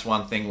 man, and that's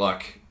one thing.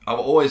 Like, I've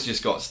always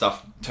just got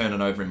stuff turning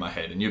over in my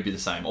head, and you'd be the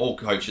same. All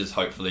coaches,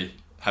 hopefully,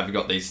 have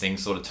got these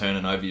things sort of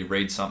turning over. You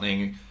read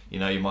something, you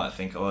might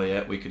think, oh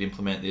yeah, we could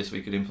implement this,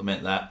 we could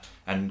implement that,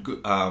 and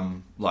good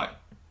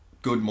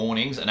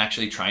mornings and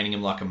actually training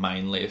them like a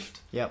main lift.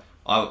 Yep.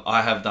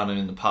 I have done it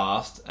in the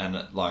past,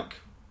 and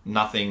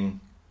nothing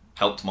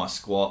helped my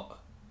squat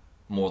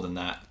more than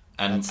that,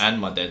 and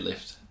my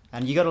deadlift.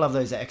 And you got to love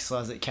those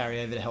exercises that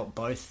carry over to help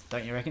both,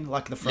 don't you reckon?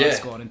 Like the front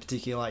squat in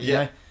particular,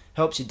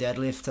 helps your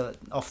deadlift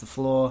off the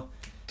floor.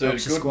 Dude,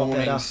 helps your good squat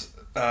mornings.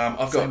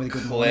 I've Same got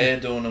with Claire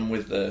doing them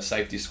with the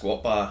safety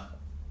squat bar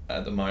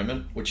at the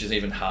moment, which is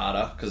even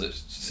harder because it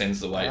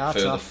sends the weight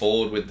further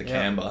forward with the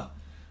camber.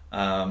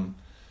 A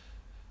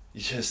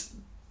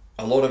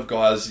lot of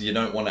guys, you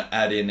don't want to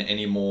add in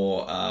any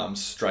more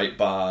straight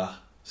bar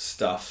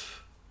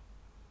stuff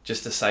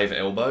just to save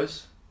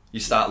elbows. You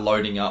start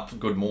loading up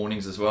good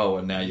mornings as well,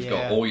 and now you've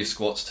got all your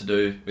squats to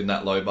do in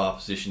that low bar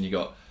position. You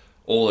got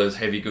all those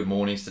heavy good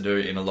mornings to do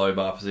in a low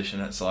bar position.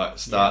 It's like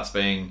starts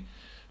being,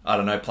 I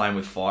don't know, playing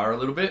with fire a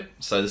little bit.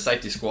 So the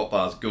safety squat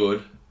bar is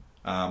good,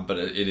 but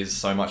it is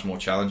so much more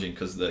challenging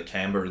because the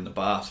camber in the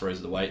bar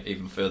throws the weight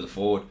even further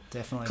forward.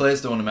 Definitely.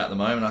 Claire's doing them at the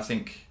moment. I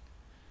think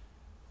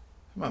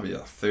it might be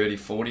like 30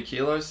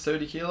 kilos.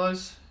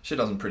 She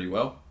does them pretty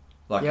well.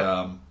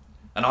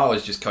 And I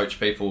always just coach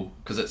people,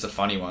 because it's a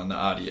funny one,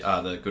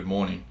 the good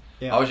morning.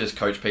 I always just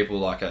coach people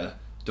do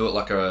it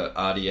like a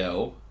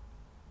RDL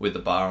with the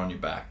bar on your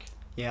back.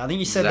 Yeah, I think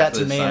you said that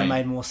to me and it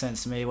made more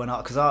sense to me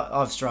because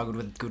I've struggled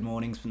with good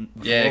mornings before.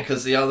 Yeah,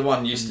 because the other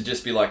one used to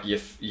just be like your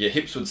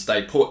hips would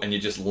stay put and you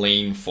just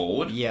lean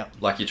forward. Yeah.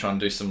 Like you're trying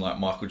to do some like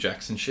Michael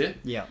Jackson shit.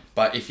 Yeah.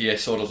 But if you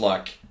sort of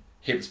like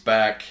hips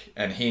back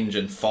and hinge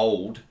and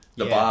fold,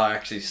 the bar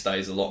actually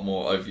stays a lot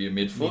more over your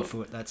midfoot.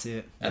 Midfoot, that's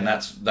it. And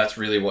that's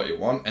really what you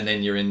want. And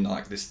then you're in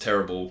like this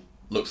terrible,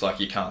 looks like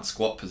you can't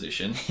squat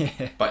position,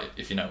 but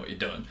if you know what you're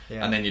doing.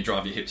 Yeah. And then you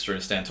drive your hips through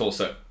and stand tall.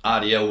 So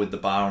RDL with the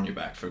bar on your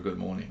back for a good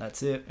morning.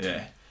 That's it.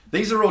 Yeah.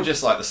 These are all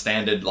just like the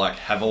standard, like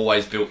have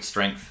always built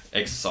strength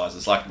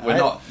exercises. Like we're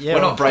not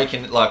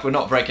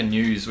breaking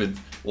news with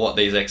what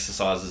these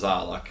exercises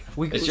are. Like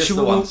it's just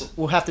the ones.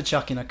 We'll have to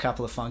chuck in a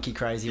couple of funky,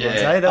 crazy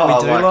ones, that we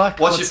do like.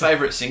 What's your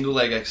favourite single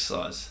leg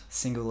exercise?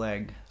 Single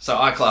leg. So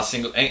I class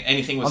single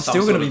anything with. I'm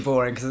still going to be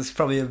boring because it's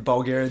probably a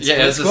Bulgarian.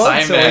 Yeah, it's the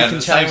squat, same, man.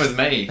 It's the same with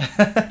me.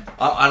 And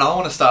I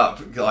want to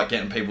start like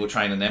getting people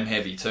training them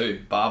heavy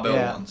too, barbell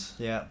ones.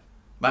 Yeah,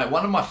 mate.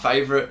 One of my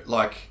favourite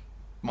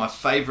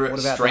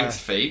strength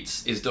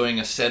feats is doing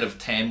a set of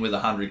 10 with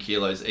 100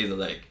 kilos either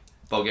leg.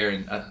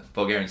 Bulgarian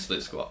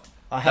split squat.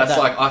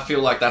 I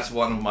feel like that's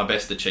one of my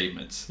best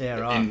achievements. Yeah,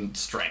 right. In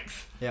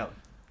strength. Yeah.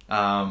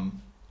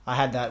 I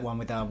had that one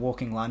with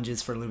walking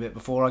lunges for a little bit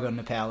before I got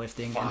into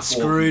powerlifting and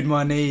screwed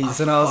my knees,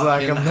 and I was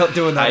like, I'm not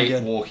doing that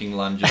again. Walking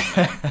lunges,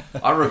 man.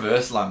 I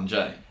reverse lunge,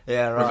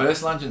 Yeah, right.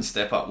 Reverse lunge and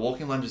step up.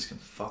 Walking lunges can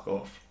fuck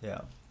off.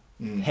 Yeah.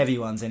 Heavy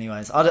ones,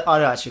 anyways.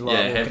 I actually like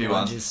walking heavy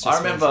lunges. Ones.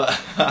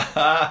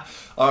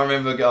 I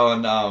remember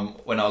going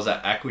when I was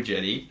at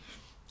Aquajetty.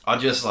 I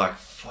just like,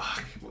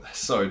 fuck,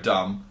 so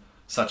dumb.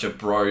 Such a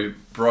bro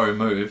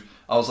move.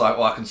 I was like,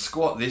 well, I can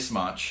squat this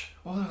much.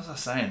 What was I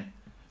saying?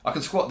 I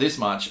can squat this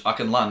much. I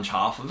can lunge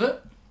half of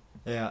it.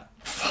 Yeah.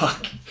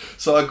 Fuck.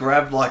 So I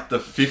grabbed like the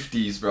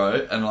 50s,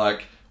 bro, and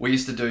like we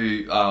used to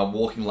do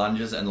walking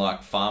lunges and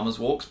like farmers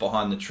walks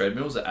behind the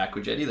treadmills at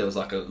Aqua Jetty. There was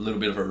like a little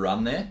bit of a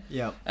run there.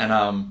 Yeah. And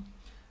I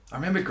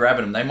remember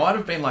grabbing them. They might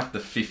have been like the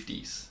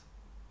 50s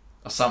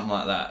or something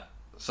like that.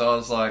 So I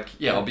was like,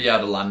 yeah, I'll be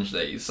able to lunge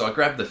these. So I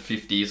grabbed the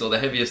 50s or the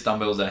heaviest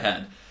dumbbells I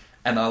had,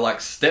 and I like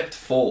stepped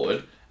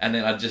forward, and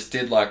then I just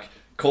did like,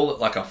 call it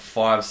like a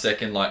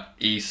 5-second like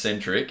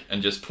eccentric,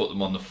 and just put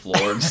them on the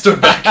floor and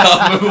stood back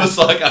up and was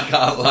like, I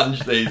can't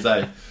lunge these,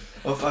 eh?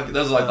 Well, fuck, that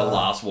was like the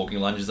last walking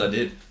lunges I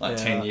did, like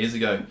 10 years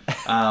ago.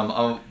 I'm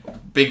a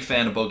big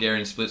fan of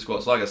Bulgarian split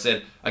squats. Like I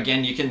said,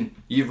 again,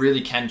 you really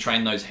can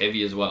train those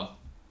heavy as well.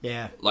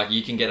 Yeah. Like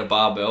you can get a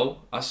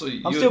barbell. I'm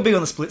still big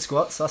on the split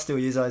squats. I still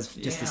use those,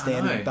 just the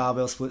standard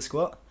barbell split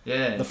squat.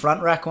 Yeah. The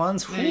front rack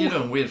ones. Yeah, you're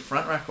doing weird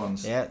front rack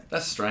ones. Yeah.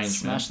 That's strange,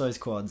 Smash those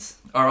quads.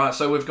 All right,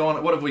 so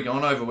what have we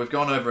gone over? We've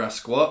gone over our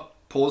squat,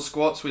 pause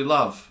squats we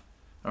love.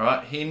 All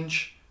right,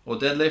 hinge or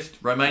deadlift,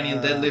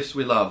 Romanian deadlifts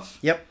we love.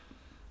 Yep.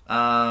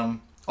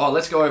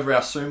 Let's go over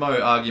our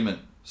sumo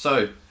argument.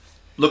 So,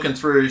 looking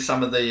through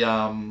some of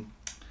the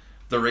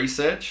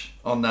research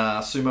on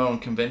sumo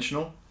and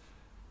conventional,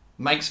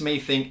 makes me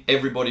think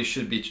everybody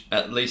should be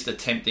at least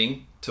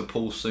attempting to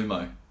pull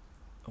sumo.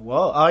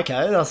 Well, okay,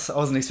 I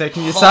wasn't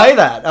expecting you to say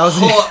that. I was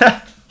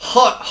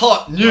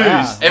hot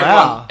news.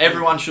 Wow.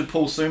 Everyone should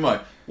pull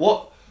sumo.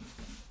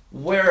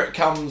 Where it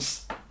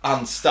comes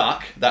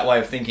unstuck, that way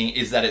of thinking,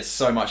 is that it's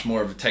so much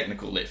more of a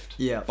technical lift.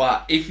 Yeah.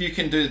 But if you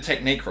can do the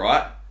technique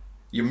right,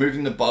 you're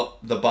moving the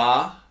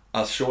bar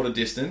a shorter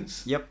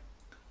distance. Yep.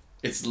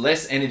 It's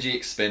less energy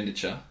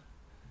expenditure.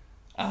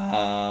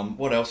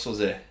 What else was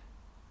there?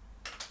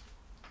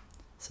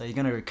 So you're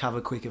going to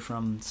recover quicker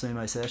from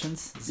sumo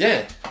sessions?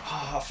 Yeah.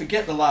 I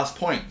forget the last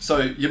point. So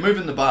you're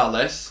moving the bar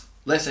less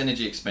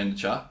energy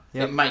expenditure.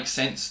 Yep. It makes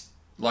sense.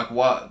 Like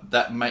what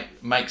that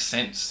makes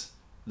sense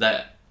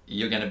that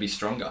you're going to be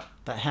stronger.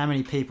 But how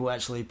many people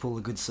actually pull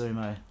a good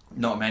sumo?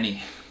 Not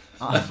many.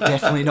 I'm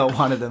definitely not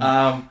one of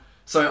them.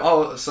 So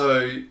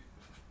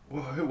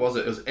who was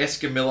it? It was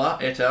Escamilla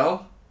et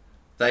al.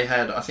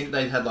 I think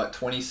they had like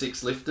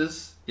 26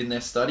 lifters in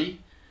their study.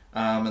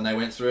 And they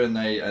went through and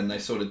they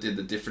sort of did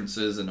the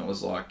differences, and it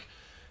was like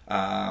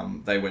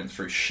they went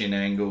through shin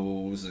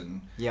angles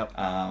and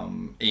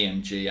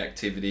EMG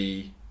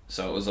activity.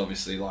 So it was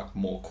obviously like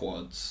more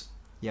quads.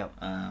 Yep.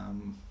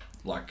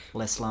 Like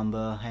less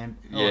lumbar,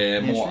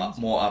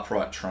 more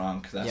upright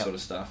trunk, that sort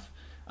of stuff.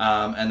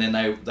 And then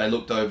they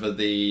looked over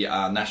the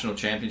national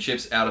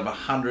championships out of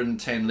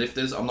 110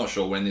 lifters. I'm not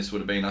sure when this would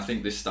have been. I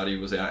think this study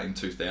was out in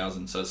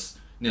 2000, so it's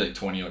nearly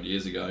 20 odd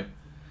years ago.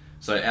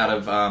 So out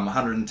of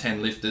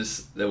 110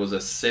 lifters, there was a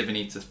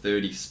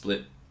 70-30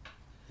 split.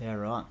 Yeah,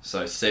 right.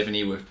 So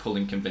 70 were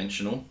pulling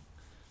conventional,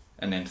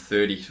 and then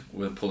 30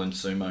 were pulling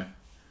sumo.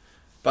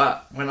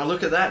 But when I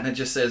look at that, and it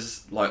just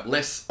says like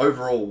less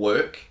overall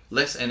work,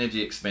 less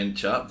energy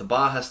expenditure, the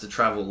bar has to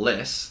travel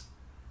less.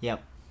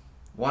 Yep.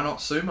 Why not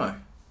sumo?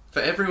 For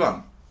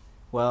everyone.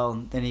 Well,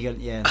 then you got,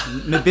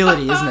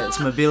 mobility, isn't it?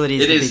 It's mobility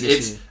is the big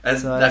issue.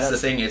 That's the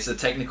thing. It's the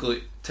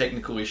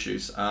technical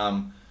issues.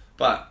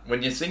 But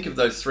when you think of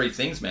those three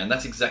things, man,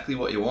 that's exactly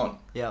what you want.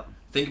 Yep.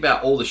 Think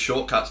about all the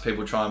shortcuts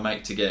people try and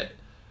make to get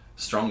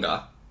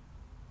stronger,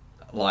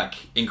 like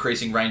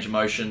increasing range of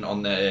motion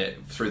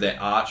through their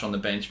arch on the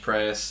bench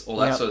press, all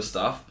that sort of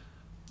stuff.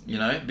 You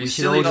know, we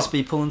should all just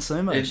be pulling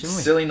sumo, it's shouldn't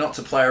we? silly not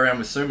to play around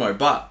with sumo,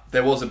 but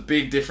there was a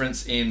big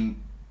difference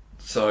in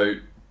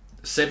 70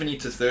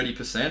 to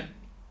 30%.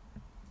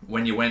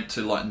 When you went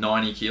to like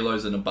 90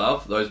 kilos and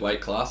above, those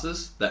weight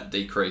classes, that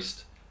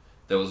decreased.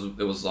 It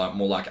was like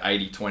more like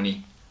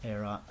 80-20. Yeah,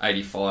 right.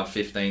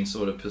 85-15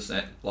 sort of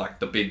percent. Like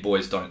the big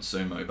boys don't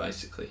sumo,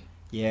 basically.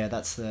 Yeah,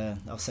 I've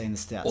seen the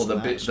stats. Or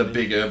the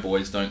bigger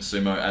boys don't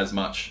sumo as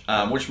much,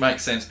 which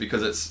makes sense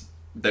because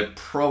they're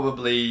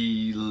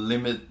probably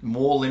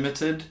more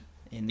limited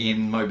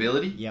in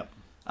mobility. Yep.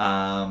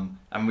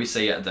 And we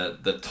see at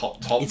the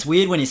top. It's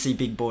weird when you see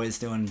big boys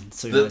doing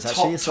sumos.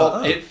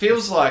 Actually, it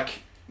feels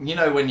like, you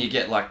know, when you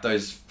get like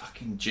those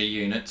fucking G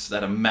units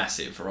that are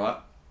massive, right?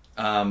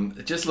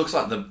 It just looks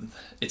like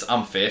it's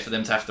unfair for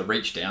them to have to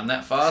reach down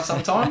that far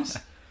sometimes.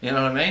 You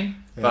know what I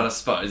mean? Yeah. But I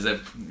suppose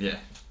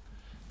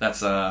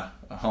that's a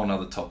whole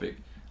nother topic.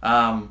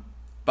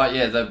 But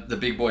yeah, the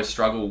big boys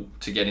struggle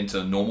to get into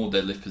a normal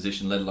deadlift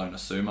position, let alone a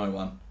sumo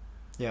one.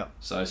 Yeah.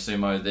 So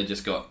sumo,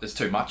 there's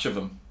too much of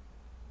them.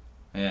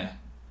 Yeah.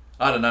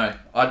 I don't know.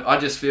 I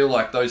just feel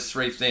like those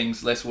three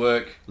things, less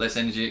work, less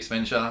energy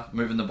expenditure,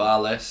 moving the bar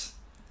less.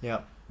 Yeah.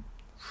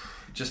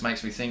 It just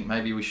makes me think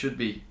maybe we should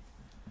be.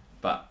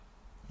 But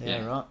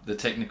yeah, right. The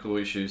technical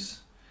issues.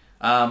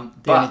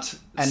 But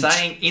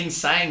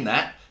saying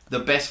that, the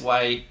best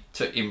way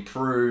to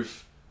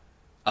improve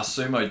a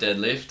sumo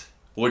deadlift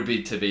would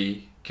be to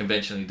be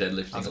conventionally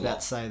deadlifting a lot. I was about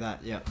to say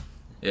that, yeah.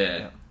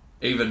 Yeah.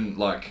 Even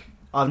like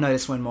I've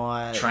noticed when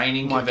my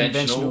training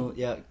conventional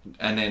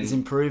and then is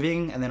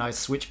improving, and then I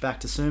switch back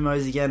to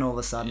sumos again, all of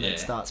a sudden Yeah. it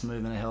starts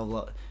moving a hell of a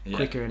lot Yeah.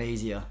 quicker and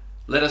easier.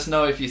 Let us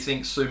know if you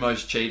think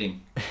sumo's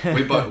cheating.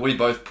 We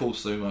both pull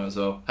sumo as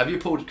well. Have you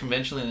pulled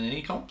conventional in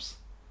any comps?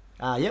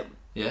 Yep.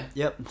 Yeah.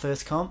 Yep,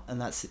 first comp, and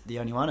that's the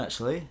only one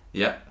actually.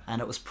 Yeah. And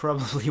it was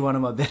probably one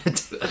of my better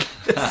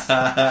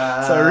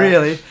deadlifts. So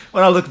really,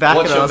 when I look back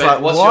at it, I was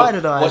like, why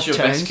did I What's your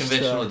change? best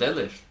conventional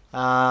deadlift?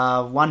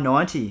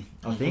 190,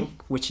 I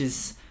think, which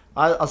is...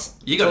 I was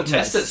You got to talking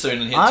test about- it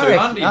soon and hit I 200,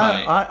 reckon, mate.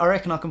 I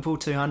reckon I can pull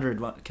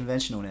 200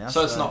 conventional now.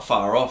 So it's not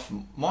far off.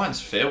 Mine's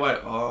fairweight.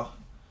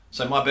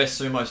 So my best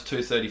sumo is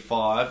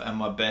 235 and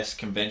my best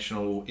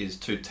conventional is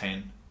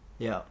 210.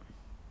 Yeah.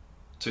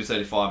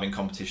 235 in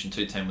competition,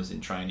 210 was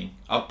in training.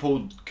 I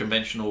pulled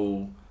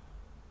conventional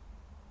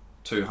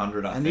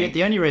 200, I And think.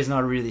 the only reason I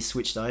really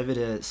switched over to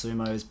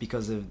sumo is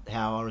because of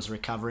how I was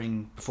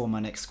recovering before my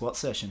next squat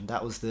session.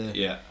 That was the...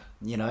 Yeah.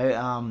 You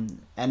know,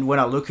 and when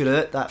I look at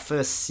it, that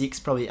first 6,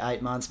 probably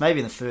 8 months, maybe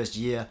in the first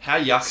year, How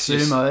yuck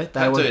sumo,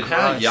 they were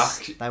how gross.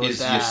 yuck They were is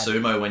bad. your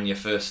sumo when you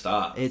first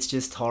start? It's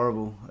just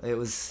horrible. It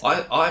was...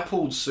 I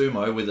pulled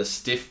sumo with a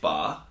stiff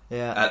bar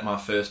Yeah. at my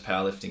first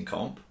powerlifting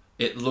comp.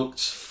 It looked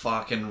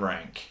fucking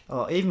rank.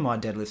 Oh, even my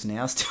deadlifts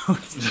now still...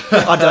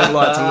 I don't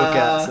like to look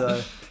at,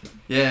 so...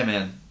 Yeah,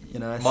 man. You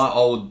know, My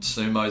old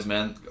sumos,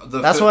 man.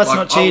 that's why it's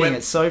not cheating.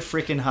 It's so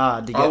freaking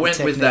hard to get I the went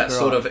with technique that right.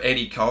 sort of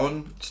Eddie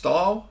Cohen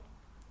style,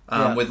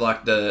 Yeah. with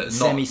like the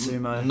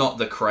Semi-sumo. not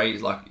the crazy,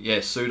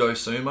 pseudo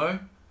sumo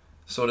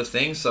sort of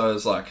thing. So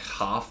it's like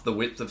half the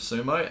width of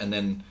sumo, and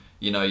then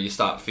you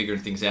start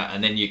figuring things out,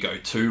 and then you go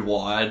too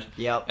wide.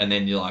 Yep. And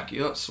then you're like,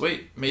 yeah,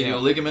 sweet, medial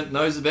Yeah. ligament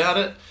knows about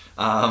it,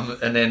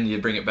 and then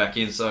you bring it back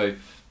in. So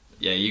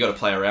yeah, you got to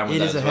play around with It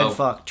that is a as head well.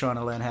 fuck trying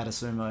to learn how to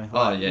sumo.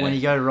 Oh, yeah. When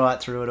you go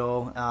right through it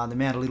all, the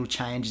amount of little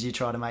changes you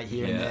try to make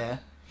here and Yeah. there,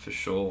 For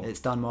sure. it's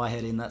done my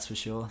head in, that's for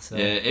sure. So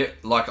Yeah,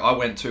 I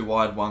went too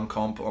wide one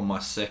comp on my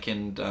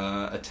second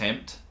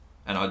attempt,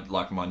 and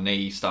my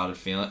knee started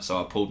feeling it,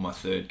 so I pulled my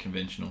third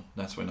conventional.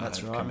 That's when That's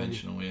I had right,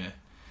 conventional. Yeah.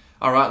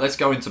 All right, let's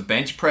go into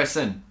bench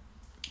pressing.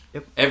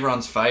 Yep.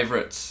 Everyone's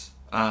favourites.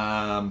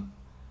 I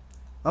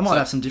might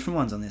have some different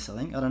ones on this, I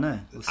think. I don't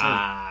know. We'll see.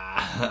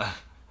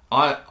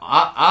 I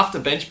after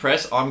bench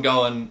press, I'm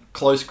going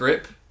close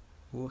grip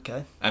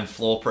Okay. and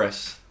floor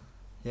press.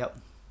 Yep.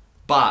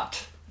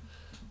 But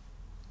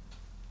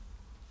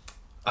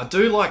I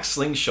do like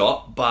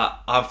slingshot, but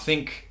I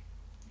think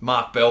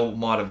Mark Bell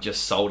might have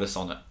just sold us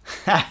on it.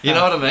 You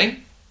know what I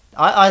mean?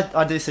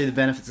 I do see the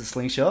benefits of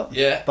slingshot.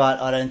 Yeah. But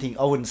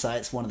I wouldn't say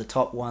it's one of the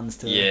top ones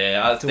to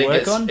Yeah, I to think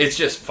work on. it's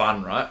just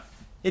fun, right?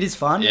 It is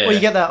fun. Yeah. Well, you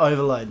get that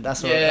overload.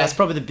 That's Yeah. that's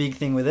probably the big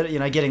thing with it. You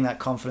know, getting that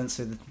confidence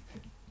with.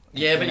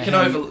 Yeah, but you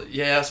can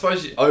Yeah. I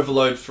suppose you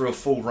overload through a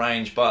full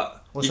range,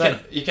 but What's you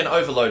that? can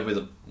overload with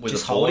a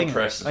Just board holding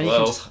press it. as And well.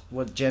 you can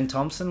just Jen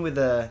Thompson with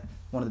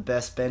one of the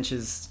best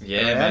benches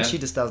Yeah, around. man. She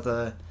just does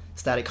the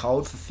static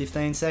hold for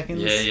 15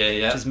 seconds.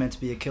 Yeah. Which is meant to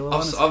be a killer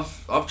one.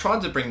 I've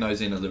tried to bring those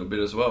in a little bit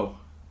as well.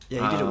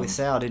 Yeah, you did it with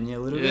Sal, didn't you?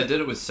 A little Yeah, I bit.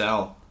 did it with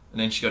Sal, and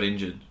then she got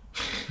injured.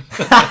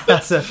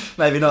 So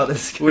maybe not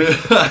as good.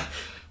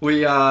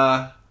 We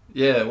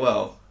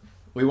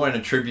won't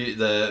attribute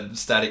the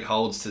static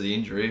holds to the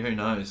injury. Who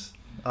knows?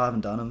 I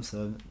haven't done them,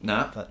 so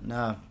Nah. but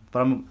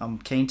I'm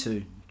keen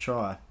to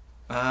try.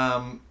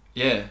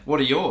 Yeah. What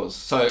are yours?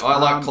 So I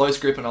like close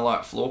grip and I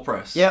like floor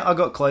press. Yeah, I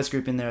got close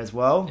grip in there as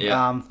well.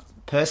 Yeah.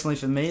 Personally,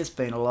 for me, it's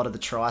been a lot of the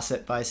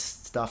tricep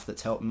based stuff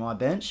that's helped my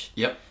bench.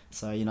 Yep.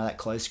 So that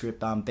close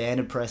grip,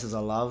 banded presses I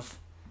love.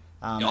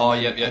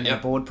 And yep. then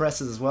board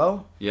presses as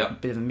well. A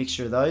Yep. bit of a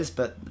mixture of those,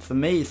 but for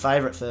me,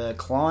 favourite for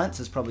clients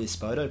is probably a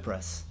Spoto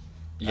press.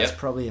 That's Yep.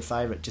 probably a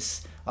favourite.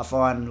 Just I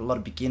find a lot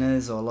of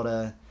beginners or a lot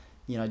of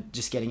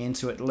just getting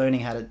into it, learning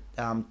how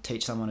to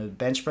teach someone to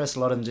bench press. A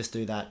lot of them just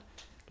do that,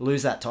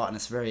 lose that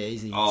tightness very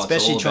easy. Oh, it's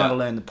especially all trying to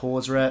about- learn the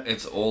pause rep.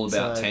 It's all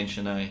about So-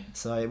 tension, eh?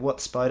 So what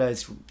Spoto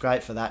is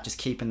great for that, just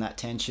keeping that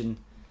tension.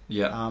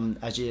 Yeah.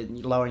 As you're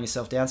lowering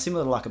yourself down,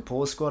 similar to like a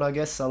pause squat, I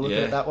guess. I look at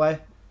Yeah. it that way.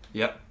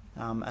 Yep.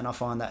 And I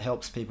find that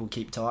helps people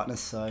keep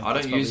tightness. So I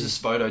don't use the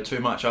Spoto too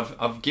much.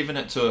 I've given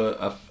it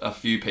to a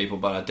few people,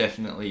 but I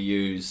definitely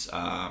use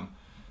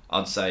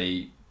I'd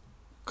say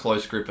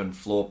close grip and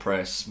floor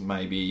press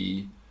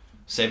maybe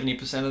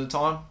 70% of the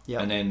time,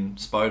 Yep. and then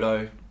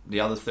Spoto the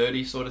other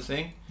 30 sort of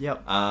thing.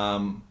 Yep.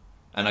 And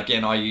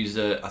again, I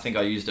think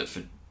I used it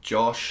for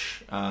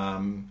Josh,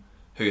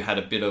 who had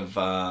a bit of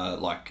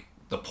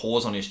the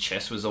pause on his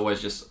chest was always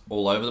just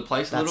all over the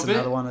place a That's little bit.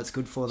 another one that's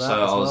good for that.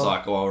 So as I was well.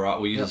 like, all right,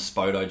 we'll use a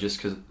Spoto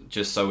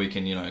just so we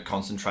can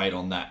concentrate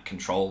on that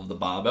control of the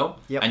barbell.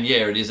 Yep. And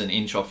yeah, it is an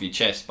inch off your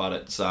chest, but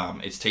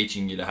it's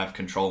teaching you to have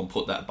control and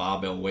put that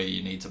barbell where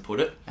you need to put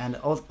it. And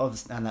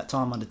and that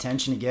time under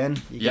tension again,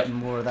 you're Yep. getting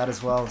more of that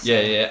as well. So.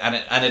 Yeah,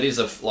 and it is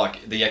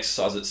the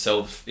exercise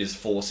itself is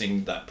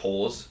forcing that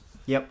pause.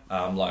 Yep.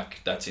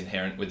 That's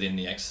inherent within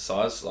the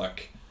exercise.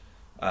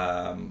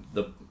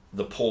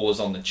 The pause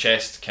on the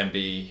chest can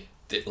be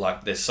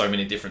there's so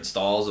many different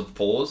styles of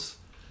pause.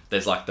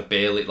 there's like the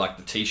barely, like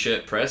the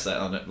t-shirt press that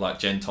on it, like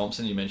Jen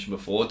Thompson you mentioned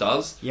before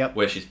does. Yep.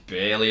 Where she's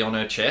barely on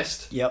her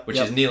chest. Yep. Which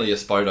is nearly a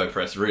Spoto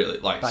press, really.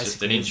 Like it's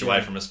just an Basically, inch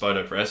away from a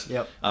Spoto press.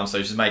 Yep. So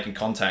she's making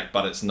contact,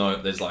 but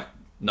there's like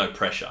no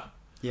pressure.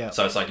 Yeah.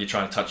 So it's like you're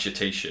trying to touch your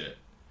t-shirt.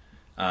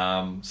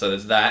 So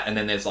there's that, and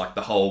then there's like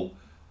the whole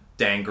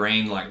Dan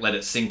Green, like let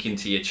it sink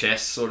into your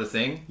chest sort of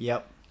thing.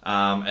 Yep.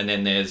 And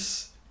then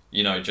there's,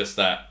 just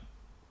that,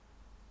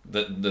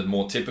 the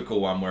more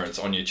typical one where it's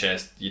on your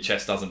chest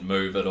doesn't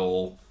move at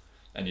all,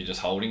 and you're just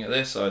holding it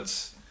there. So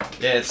it's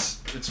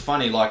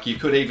funny. Like you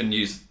could even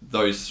use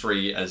those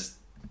three as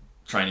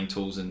training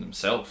tools in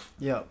themselves.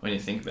 Yeah. When you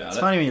think about it. It's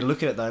funny when you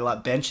look at it though.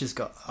 Like bench has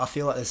got. I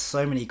feel like there's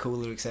so many cool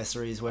little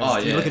accessories.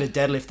 Whereas you look at a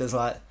deadlift,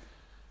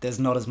 there's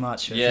not as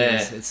much.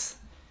 It's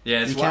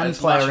much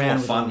play more around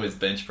fun with with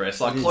bench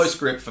press. Like close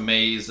grip for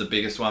me is the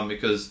biggest one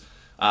because,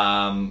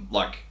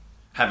 like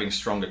having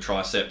stronger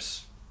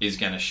triceps is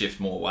going to shift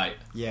more weight.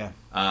 Yeah.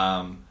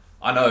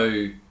 I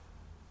know.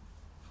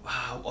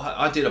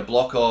 I did a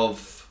block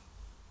of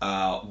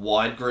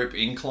wide grip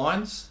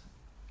inclines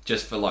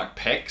just for like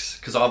pecs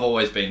because I've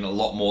always been a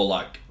lot more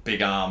like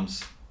big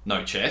arms,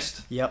 no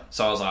chest. Yep.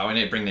 So I was like, I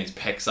need to bring these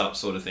pecs up,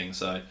 sort of thing.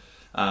 So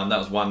that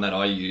was one that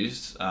I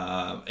used.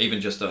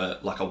 Even just a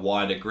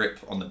wider grip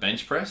on the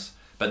bench press.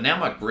 But now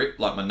my grip,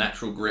 like my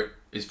natural grip,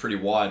 is pretty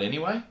wide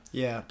anyway.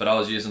 Yeah. But I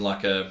was using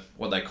like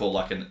what they call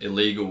like an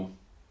illegal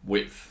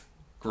width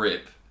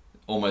grip,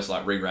 almost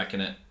like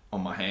re-racking it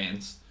on my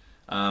hands.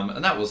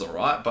 And that was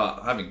alright,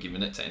 but I haven't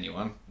given it to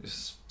anyone.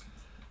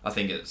 I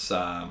think it's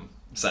that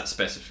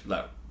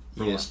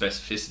rule of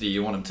specificity.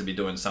 You want them to be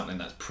doing something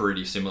that's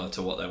pretty similar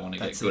to what they want to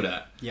get good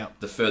at. Yep.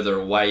 The further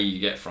away you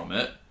get from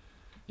it,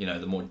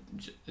 the more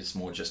it's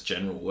more just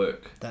general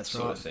work. That's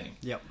sort right. of thing.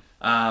 Yep.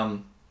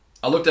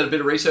 I looked at a bit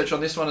of research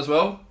on this one as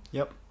well.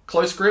 Yep.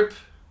 Close grip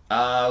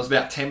was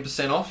about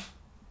 10% off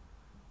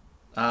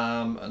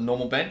a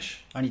normal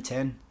bench. Only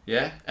 10.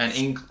 Yeah, and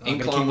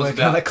incline was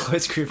about that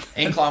close grip.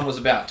 Incline was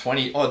about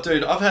 20. Oh,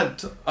 dude, I've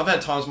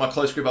had times my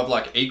close grip I've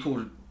like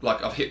equaled,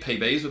 like I've hit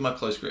PBs with my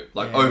close grip,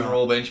 like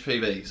overall bench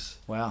PBs.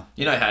 Wow.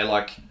 You know how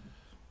like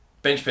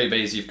bench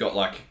PBs you've got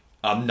like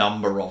a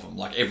number of them,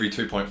 like every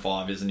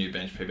 2.5 is a new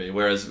bench PB,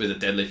 whereas with a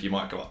deadlift you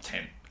might go up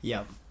 10.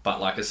 Yep.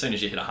 But like as soon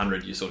as you hit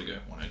 100, you sort of go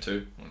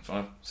 102,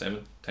 105,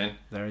 7, 10.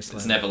 Very slow.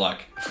 It's never like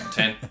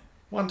 10,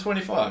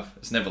 125.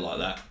 It's never like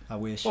that. I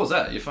wish. What was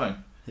that? Your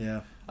phone?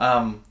 Yeah.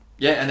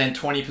 Yeah, and then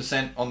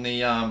 20% on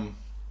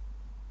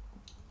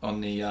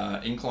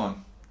the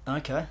incline.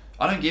 Okay.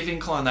 I don't give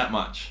incline that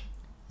much.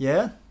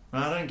 Yeah.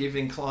 I don't give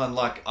incline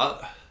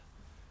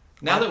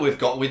now that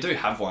we do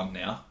have one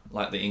now,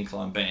 like the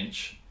incline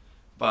bench,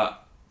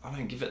 but I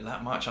don't give it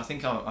that much. I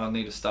think I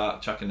need to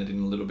start chucking it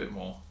in a little bit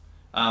more.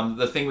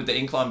 The thing with the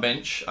incline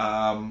bench,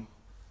 I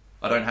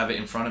don't have it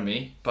in front of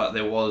me, but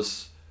there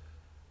was.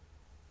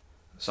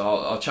 So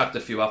I'll chuck a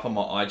few up on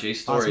my IG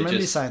story. I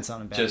remember you saying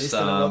something about this.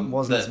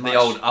 Wasn't as much. The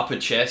old upper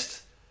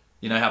chest.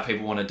 You know how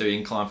people want to do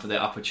incline for their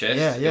upper chest?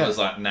 Yeah. It was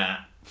like, nah,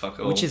 fuck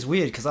all. Which is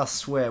weird because I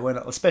swear,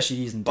 especially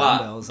using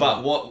dumbbells.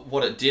 But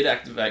what it did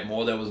activate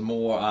more, there was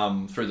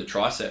more through the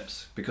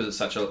triceps because it's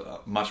such a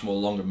much more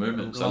longer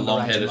movement. So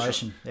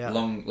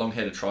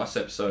long-headed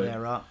triceps. So yeah,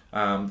 right.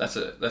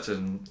 That's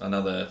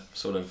another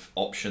sort of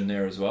option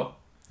there as well.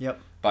 Yep.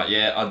 But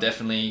yeah, I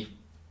definitely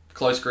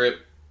close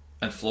grip.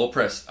 And floor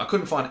press. I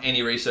couldn't find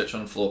any research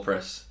on floor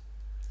press.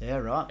 Yeah,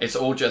 right. It's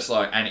all just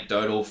like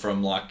anecdotal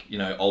from like,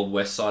 old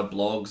West Side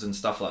blogs and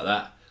stuff like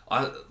that.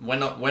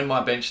 When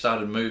my bench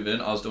started moving,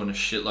 I was doing a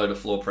shitload of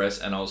floor press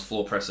and I was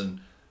floor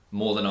pressing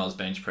more than I was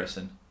bench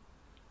pressing.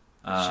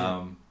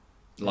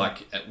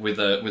 Like with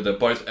the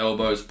both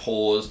elbows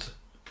paused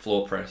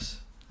floor press.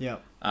 Yeah.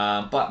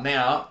 But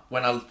now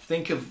when I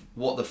think of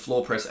what the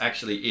floor press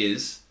actually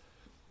is,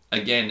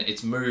 again,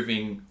 it's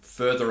moving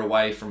further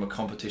away from a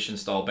competition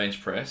style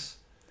bench press.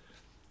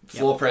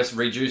 Floor press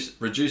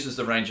reduces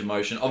the range of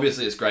motion.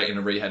 Obviously, it's great in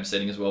a rehab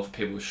setting as well for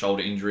people with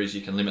shoulder injuries.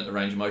 You can limit the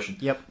range of motion.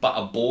 Yep. But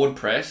a board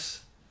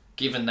press,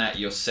 given that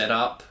you're set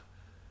up,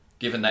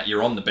 given that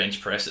you're on the bench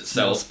press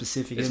itself, it's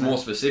more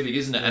specific,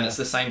 isn't it? Yeah. And it's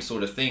the same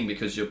sort of thing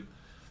because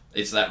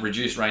it's that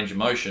reduced range of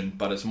motion,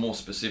 but it's more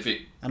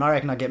specific. And I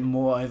reckon I get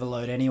more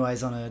overload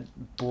anyways on a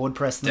board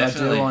press than I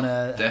do on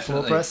a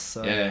floor press.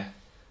 So. Yeah.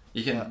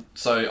 You can. Yeah.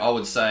 So I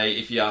would say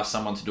if you ask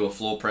someone to do a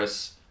floor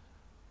press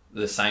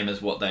the same as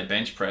what they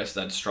bench press,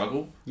 they'd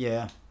struggle.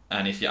 Yeah.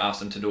 And if you ask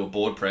them to do a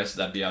board press,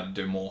 they'd be able to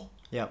do more.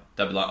 Yep.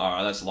 They'd be like, all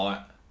right, that's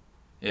light.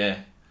 Yeah.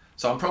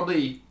 So I'm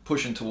probably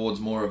pushing towards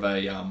more of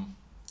a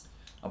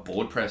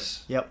board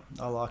press. Yep,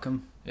 I like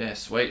them. Yeah,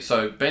 sweet.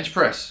 So bench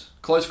press,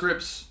 close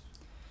grips.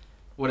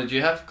 What did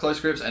you have? Close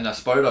grips and a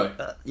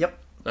Spoto. Yep.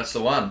 That's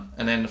the one.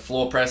 And then the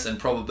floor press and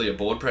probably a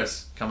board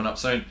press coming up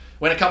soon.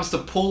 When it comes to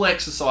pull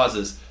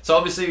exercises, so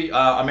obviously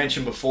I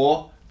mentioned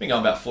before, been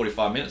going about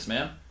 45 minutes,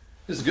 man.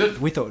 This is good.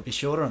 We thought it'd be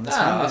shorter on this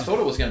one. I thought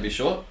it was going to be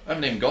short. I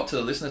haven't even got to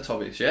the listener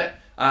topics yet.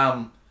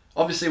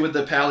 Obviously with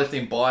the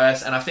powerlifting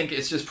bias, and I think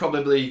it's just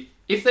probably,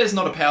 if there's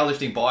not a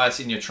powerlifting bias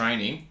in your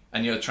training,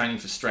 and you're training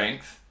for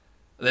strength,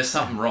 there's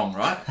something wrong,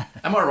 right?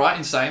 Am I right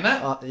in saying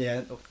that?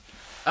 Yeah.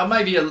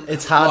 Maybe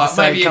it's hard to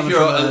say. Maybe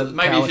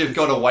if you've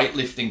got a powerlifting.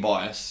 weightlifting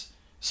bias,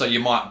 so you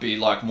might be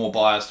like more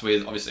biased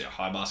with obviously a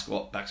high bar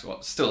squat, back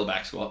squat, still a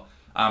back squat.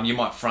 You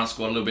might front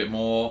squat a little bit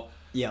more.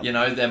 Yeah. You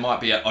know, there might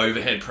be an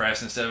overhead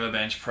press instead of a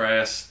bench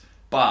press.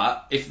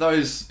 But if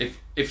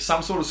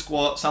some sort of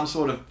squat, some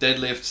sort of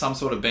deadlift, some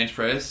sort of bench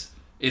press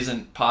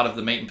isn't part of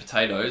the meat and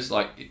potatoes,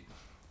 like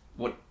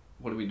what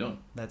are we doing?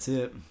 That's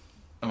it.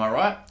 Am I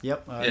right?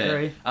 Yep, I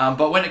agree.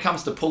 But when it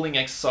comes to pulling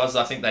exercises,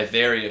 I think they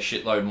vary a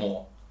shitload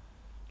more.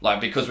 Like,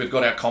 because we've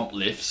got our comp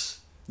lifts,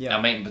 our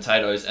meat and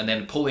potatoes, and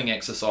then pulling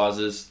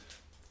exercises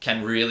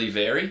can really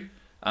vary.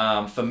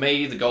 For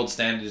me, the gold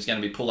standard is going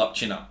to be pull-up,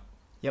 chin-up.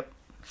 Yep.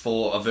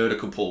 For a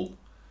vertical pull. Yep.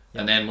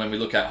 And then when we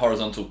look at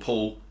horizontal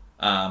pull,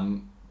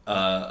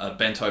 a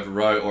bent over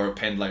row or a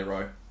pendlay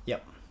row.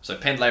 Yep. So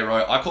pendlay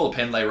row, I call a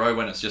pendlay row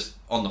when it's just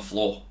on the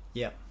floor.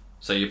 Yep.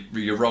 So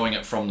you're rowing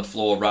it from the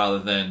floor rather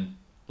than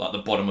like the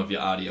bottom of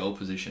your RDL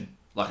position,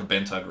 like a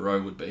bent over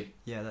row would be.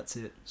 Yeah, that's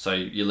it. So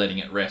you're letting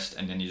it rest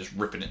and then you're just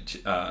ripping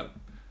it. On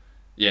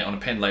a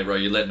pendlay row,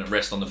 you're letting it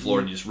rest on the floor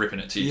and you're just ripping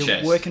it to your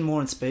chest. You're working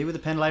more in speed with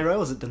the pendlay row,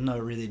 or is it no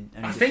really?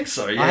 I think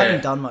so, yeah. I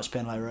haven't done much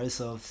pendlay row,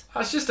 so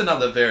it's just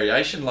another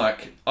variation.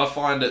 Like, I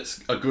find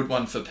it's a good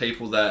one for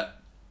people that,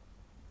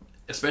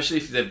 especially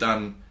if they've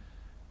done,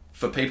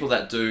 for people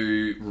that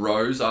do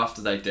rows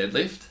after they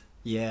deadlift.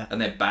 Yeah. And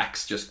their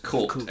back's just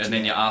cooked and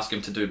then you ask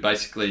them to do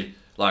basically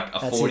like a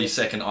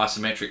 40-second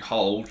isometric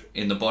hold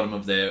in the bottom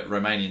of their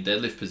Romanian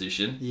deadlift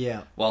position.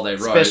 Yeah. While they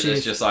row,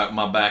 it's just like,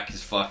 my back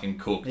is fucking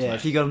cooked. Yeah, mate.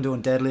 If you got them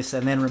doing deadlifts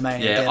and then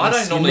Romanian deadlifts, I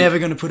don't normally, you're never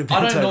going to put a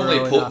bent over row. I don't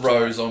normally put after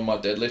rows on my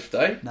deadlift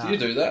day. No. Do you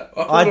do that?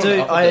 I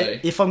do.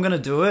 If I'm going to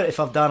do it, if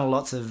I've done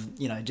lots of,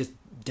 just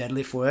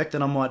deadlift work,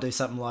 then I might do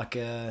something like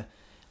an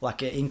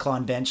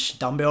incline bench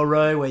dumbbell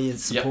row where you're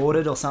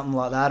supported or something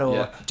like that,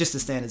 or just a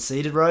standard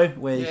seated row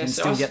where you can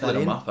still get that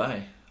in.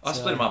 I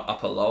split them up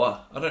upper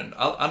lower.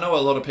 I know a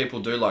lot of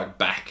people do like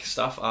back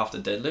stuff after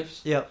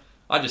deadlifts. Yeah.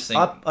 I just think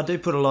I do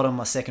put a lot on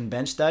my second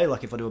bench day.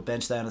 Like if I do a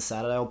bench day on a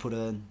Saturday, I'll put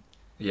after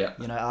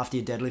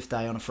your deadlift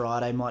day on a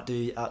Friday, might do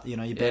your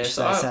bench day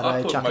Saturday.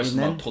 I put chuck most it of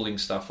in my then. pulling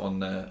stuff on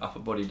the upper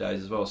body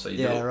days as well. So you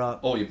do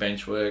all your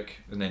bench work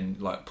and then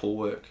like pull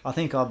work. I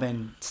think I've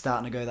been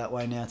starting to go that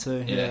way now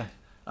too. Yeah.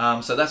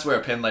 So that's where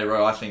a pendlay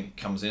row I think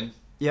comes in.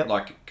 Yep.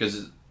 Like,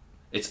 because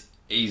it's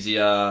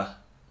easier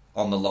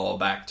on the lower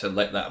back to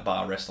let that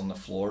bar rest on the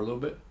floor a little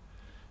bit,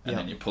 and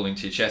then you're pulling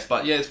to your chest.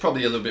 But yeah, it's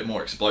probably a little bit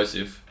more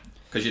explosive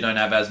because you don't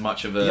have as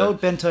much of a. The old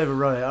bent over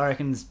row, I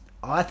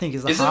think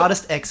is the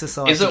hardest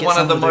exercise. Is it to get one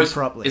of the someone to most do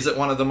properly. Is it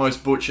one of the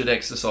most butchered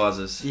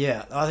exercises?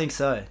 Yeah, I think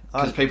so.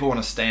 Because people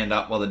want to stand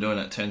up while they're doing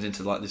it. It turns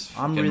into like this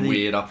fucking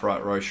weird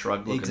upright row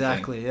shrug looking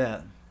exactly,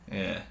 thing.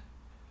 Yeah.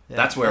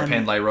 That's where a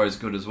pendlay row is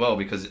good as well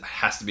because it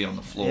has to be on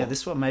the floor. Yeah,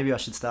 this is what maybe I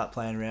should start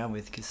playing around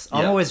with because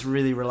I'm always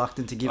really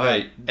reluctant to give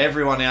up.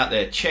 Everyone out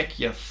there, check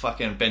your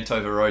fucking bent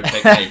over row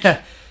technique.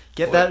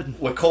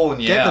 We're calling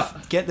you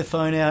out. Get the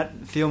phone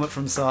out, film it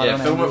from side on.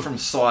 Yeah, film it from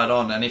side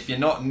on. And if you're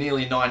not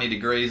nearly 90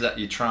 degrees at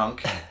your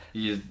trunk,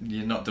 you're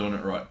not doing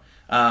it right.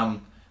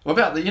 What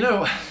about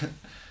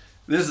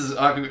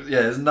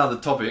there's another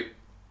topic.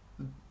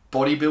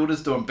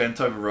 Bodybuilders doing bent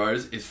over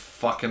rows is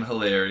fucking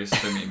hilarious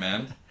to me,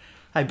 man.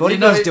 Hey,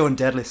 bodybuilders doing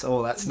deadlifts.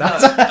 Oh, that's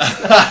nuts.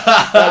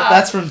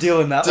 That's from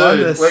Dylan, that one.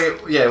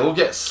 We'll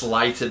get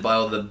slated by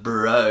all the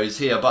bros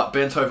here, but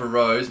bent over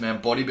rows,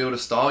 man, bodybuilder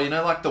style.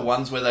 Like the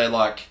ones where they're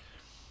like,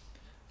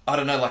 I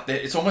don't know, like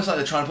it's almost like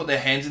they're trying to put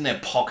their hands in their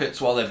pockets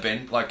while they're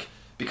bent, like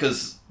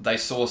because they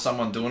saw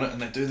someone doing it,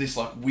 and they do this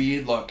like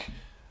weird, like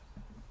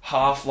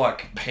half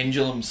like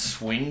pendulum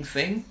swing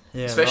thing,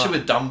 especially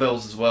with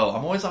dumbbells as well.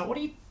 I'm always like, what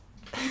are you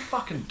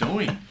fucking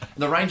doing? And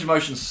the range of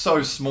motion's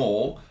so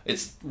small,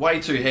 it's way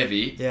too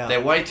heavy,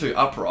 they're way too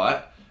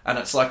upright, and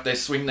it's like they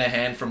swing their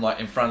hand from like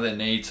in front of their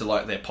knee to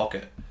like their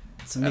pocket.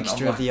 It's a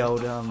mixture of the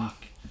old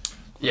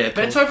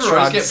bent over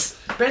rows get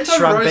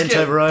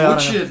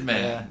butchered,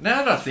 man. Yeah.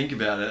 Now that I think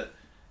about it,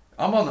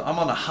 I'm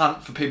on a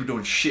hunt for people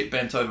doing shit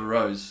bent over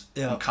rows.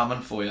 I'm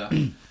coming for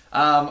you.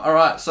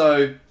 Alright,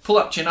 so pull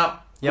up, chin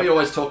up. We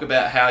always talk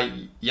about how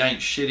you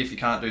ain't shit if you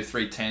can't do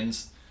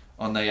 310s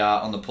on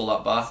the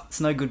pull-up bar. It's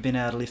no good being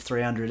able to lift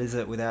 300, is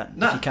it? If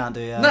you can't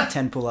do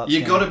 10 pull-ups.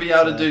 You got to be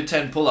able to do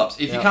 10 pull-ups.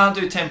 If you can't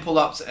do 10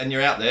 pull-ups and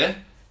you're out there,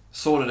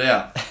 sort it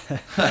out.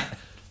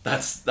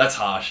 That's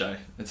harsh, eh?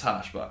 It's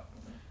harsh, but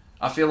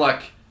I feel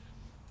like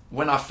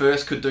when I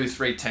first could do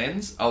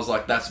 310s, I was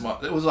like,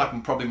 it was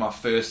like probably my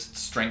first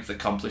strength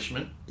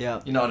accomplishment.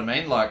 Yeah. You know what I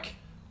mean? Like,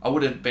 I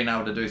would have been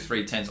able to do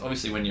 310s.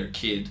 Obviously, when you're a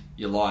kid,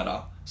 you're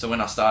lighter. So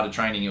when I started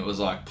training, it was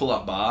like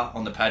pull-up bar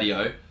on the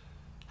patio.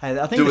 Hey,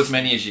 I think do as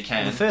many as you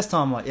can. The first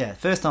time I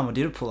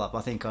did a pull up,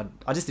 I think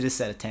I just did a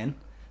set of 10.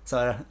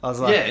 So I was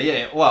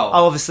like, well,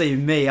 obviously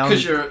me,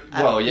 because you're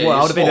I would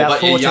have been about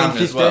 14,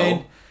 15.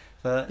 Well.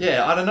 But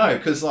I don't know,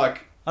 because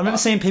like I remember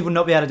seeing people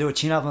not be able to do a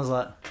chin up, and I was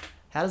like,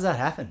 how does that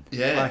happen?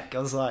 Yeah, like I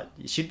was like,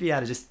 you should be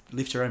able to just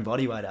lift your own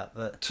body weight up,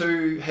 but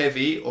too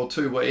heavy or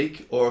too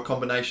weak or a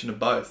combination of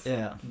both.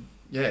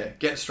 Yeah,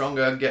 get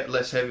stronger, get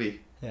less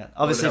heavy. Yeah.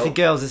 Obviously, for help.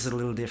 girls, this is a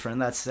little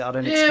different. I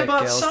don't Yeah, expect but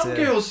girls some to...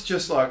 girls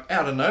just like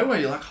out of nowhere,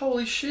 you're like,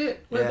 holy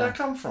shit, where'd that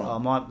come from? I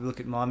might look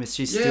at my miss.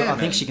 She's Yeah, still. I man.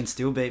 think she can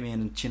still beat me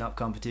in a chin-up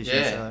competition.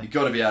 Yeah, So. you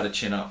got to be able to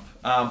chin up.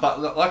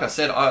 But like I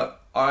said,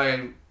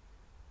 I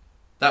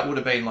that would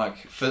have been like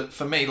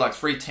for me, like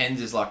 310s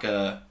is like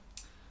a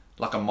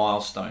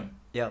milestone.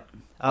 Yep.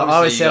 Obviously, I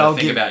always you said gotta I'll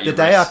think give about the your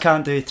day wrists. I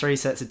can't do 3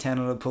 sets of 10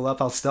 on a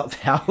pull-up, I'll stop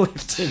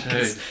powerlifting.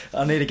 'Cause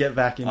I need to get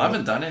back in. I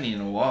haven't done any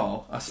in a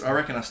while. I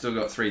reckon I still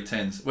got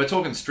 310s. We're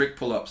talking strict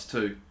pull-ups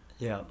too.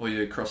 Yeah. All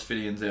you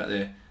CrossFitians out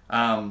there.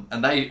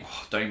 And they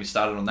don't get me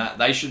started on that.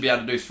 They should be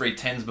able to do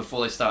 310s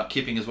before they start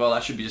kipping as well.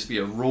 That should just be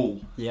a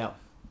rule. Yeah.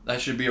 That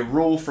should be a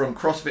rule from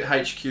CrossFit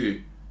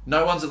HQ.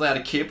 No one's allowed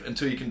to kip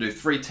until you can do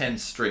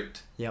 310s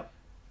strict. Yep.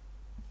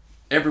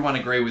 Everyone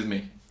agree with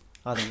me.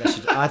 I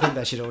think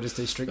they should all just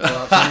do strict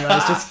pull-ups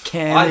anyways. Just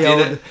can I the did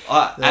old...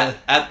 it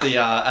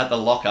at the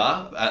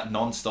locker at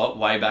Non-Stop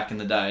way back in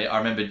the day. I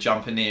remember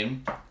jumping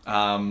in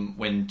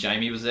when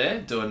Jamie was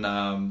there doing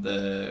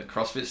the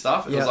CrossFit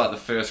stuff. It was like the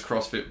first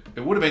CrossFit.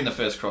 It would have been the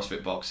first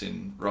CrossFit box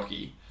in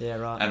Rocky. Yeah,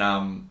 right.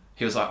 And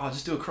he was like, "Oh,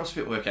 just do a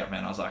CrossFit workout,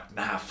 man." I was like,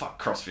 "Nah,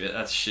 fuck CrossFit.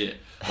 That's shit."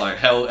 Like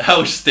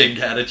hell stink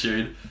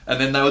attitude.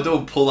 And then they were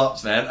doing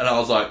pull-ups, man, and I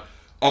was like,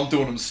 I'm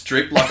doing them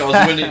strict, like I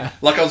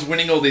was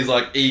winning all these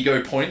like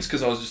ego points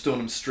because I was just doing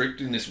them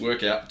strict in this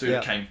workout. Dude,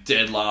 it came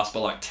dead last by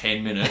like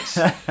 10 minutes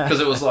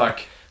because it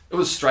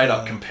was straight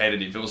up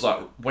competitive. It was like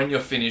when you're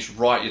finished,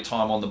 write your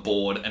time on the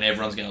board, and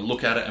everyone's going to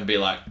look at it and be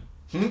like,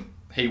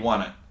 he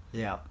won it.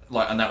 Yeah.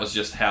 Like, and that was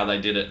just how they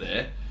did it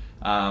there.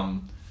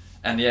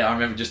 And yeah, I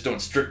remember just doing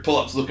strict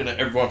pull-ups, looking at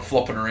everyone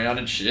flopping around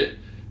and shit.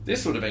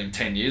 This would have been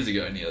 10 years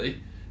ago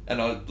nearly, and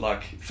I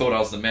like thought I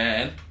was the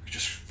man,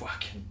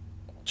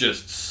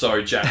 just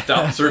so jacked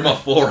up through my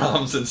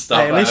forearms and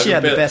stuff. Hey, at least you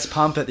had the best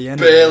pump at the end.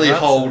 Barely of it, right?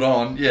 hold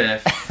on. Yeah,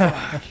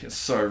 fuck, it's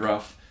so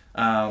rough.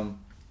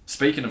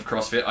 Speaking of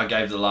CrossFit, I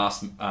gave the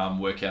last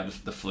workout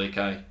of the flick.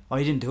 Oh,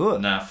 you didn't do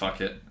it? Nah,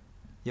 fuck it.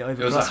 Yeah, It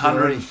was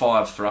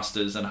 105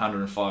 thrusters and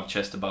 105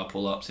 chest to bar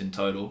pull-ups in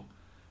total.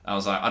 I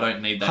was like, I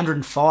don't need that.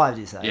 105,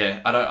 you say?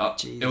 Yeah, I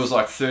don't. It was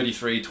like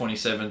 33,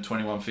 27,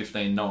 21,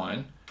 15,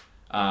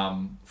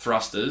 9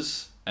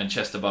 thrusters and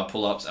chest to bar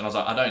pull-ups, and I was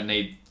like, I don't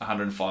need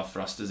 105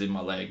 thrusters in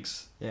my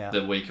legs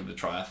the week of the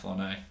triathlon,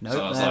 eh? Nope,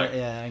 so I was like,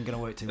 ain't gonna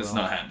work too well. It's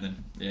not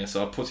happening. Yeah,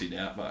 so I puttied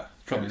out, but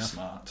probably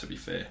smart, to be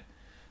fair.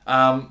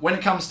 When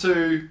it comes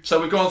to...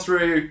 So we've gone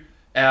through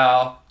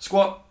our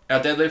squat, our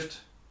deadlift,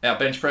 our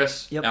bench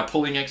press, our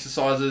pulling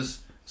exercises.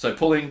 So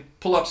pulling,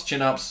 pull-ups,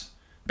 chin-ups,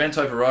 bent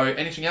over row.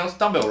 Anything else?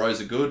 Dumbbell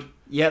rows are good.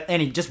 Yep,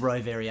 just row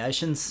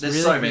variations.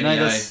 There's really. so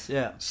many,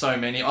 Yeah. So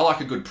many. I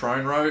like a good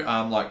prone row,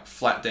 like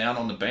flat down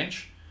on the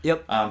bench.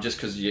 Yep. Just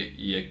because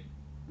you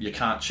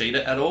can't cheat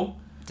it at all.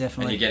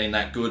 Definitely. And you're getting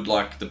that good,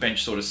 like, the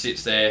bench sort of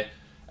sits there,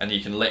 and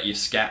you can let your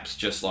scaps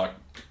just, like,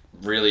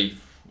 really,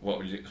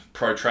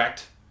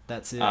 protract.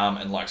 That's it.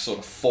 And, like, sort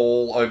of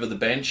fall over the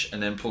bench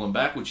and then pull them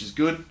back, which is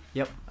good.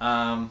 Yep.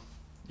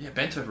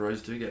 Bent over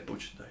rows do get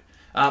butchered,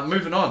 though.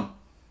 Moving on.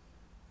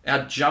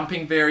 Our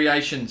jumping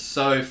variations.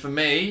 So, for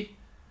me,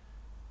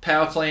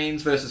 power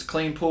cleans versus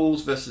clean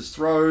pulls versus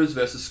throws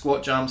versus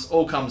squat jumps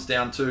all comes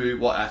down to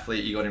what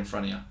athlete you got in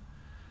front of you.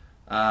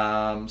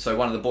 So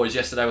one of the boys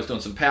yesterday was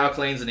doing some power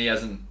cleans, and he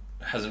hasn't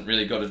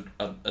really got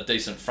a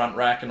decent front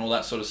rack and all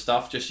that sort of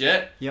stuff just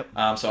yet. Yep.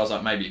 So I was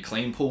like, maybe a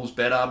clean pull's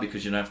better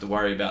because you don't have to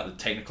worry about the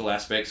technical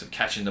aspects of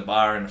catching the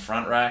bar in the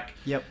front rack.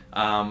 Yep.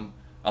 I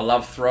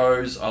love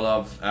throws. I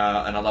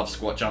love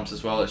squat jumps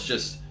as well. It's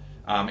just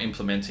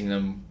implementing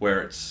them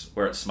where it's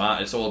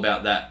smart. It's all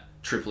about that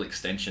triple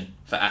extension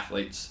for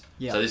athletes.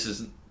 Yeah. So this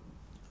is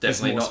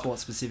definitely not sport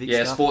specific.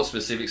 Yeah, stuff. sport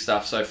specific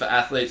stuff. So for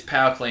athletes,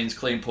 power cleans,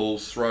 clean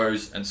pulls,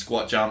 throws, and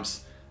squat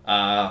jumps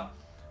are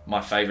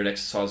my favourite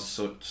exercises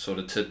sort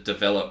of to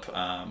develop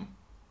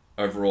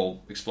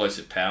overall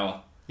explosive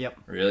power. Yep.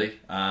 Really.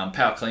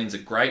 Power cleans are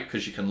great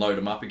because you can load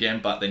them up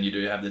again, but then you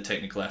do have the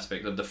technical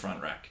aspect of the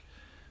front rack.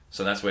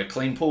 So that's where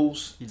clean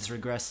pulls... You just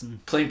regress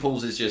and... Clean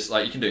pulls is just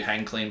like, you can do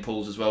hang clean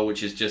pulls as well,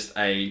 which is just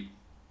a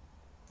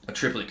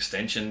triple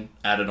extension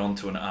added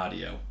onto an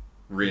RDL.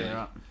 Really. Yeah,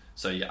 right.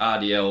 So your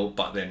RDL,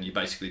 but then you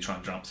basically try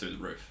and jump through the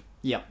roof.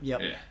 Yep. Yeah.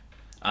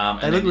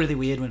 They look really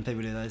weird when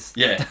people do those.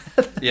 Yeah.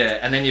 Yeah.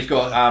 And then you've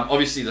got,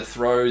 obviously the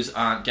throws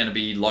aren't going to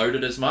be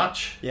loaded as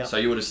much. Yep. So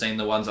you would have seen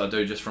the ones I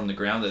do just from the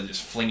ground. They're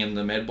just flinging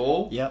the med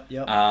ball. Yep.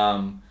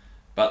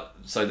 But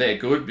so they're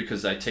good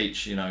because they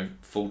teach,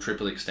 full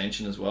triple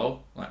extension as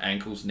well. Like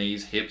ankles,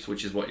 knees, hips,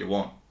 which is what you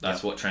want.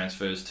 That's what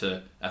transfers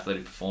to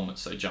athletic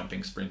performance. So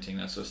jumping, sprinting,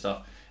 that sort of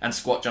stuff. And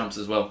squat jumps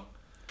as well.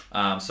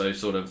 So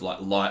sort of like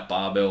light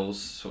barbells,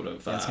 sort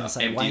of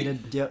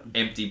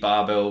empty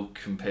barbell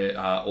compare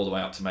all the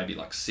way up to maybe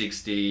like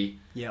 60.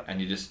 Yep. And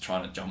you're just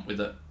trying to jump with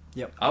it.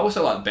 Yep. I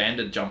also like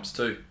banded jumps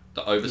too.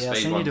 The overspeed ones. Yeah, I've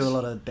seen you do a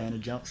lot of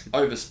banded jumps.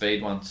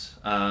 Overspeed ones.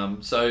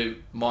 So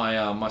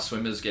my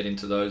swimmers get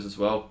into those as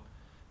well.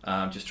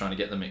 Just trying to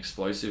get them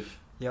explosive.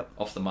 Yep.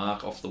 Off the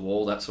mark, off the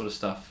wall, that sort of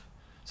stuff.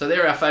 So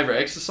they're our favourite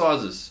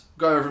exercises.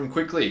 Go over them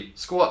quickly.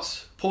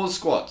 Squats, pause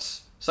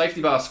squats,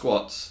 safety bar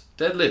squats,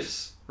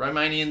 deadlifts,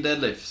 Romanian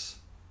deadlifts.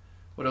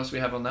 What else we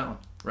have on that one?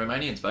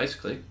 Romanians,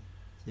 basically.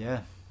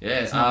 Yeah.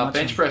 Yeah.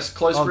 Bench press,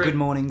 close grip. Good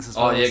mornings as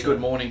well. Oh, yeah, good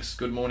mornings.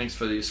 Good mornings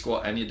for your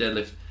squat and your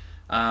deadlift.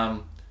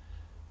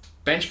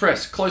 Bench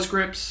press, close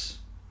grips,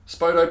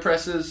 spoto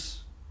presses,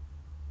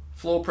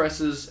 floor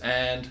presses,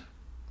 and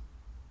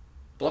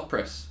block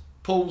press.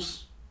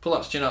 Pulls,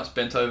 pull-ups, chin-ups,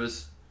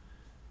 bent-overs,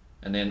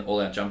 and then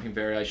all our jumping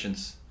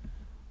variations.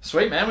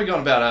 Sweet, man. We've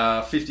gone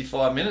about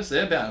 55 minutes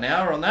there, about an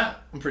hour on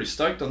that. I'm pretty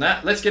stoked on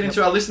that. Let's get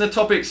into our listener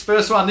topics.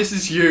 First one, this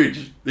is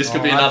huge. This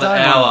could be another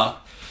hour.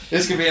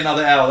 This could be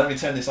another hour. Let me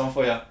turn this on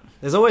for you.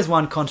 There's always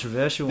one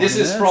controversial one.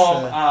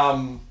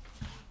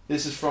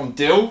 This is from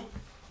Dill.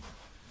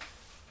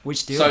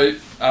 Which Dill? So,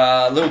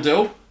 Lil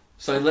Dill.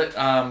 So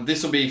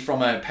this will be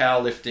from a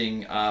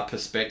powerlifting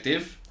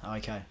perspective.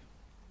 Okay.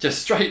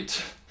 Just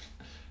straight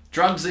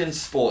drugs in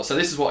sports. So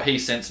this is what he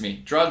sent to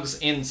me. Drugs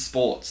in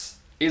sports.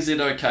 Is it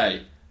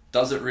okay?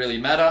 Does it really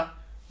matter?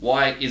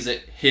 Why is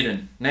it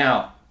hidden?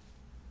 Now,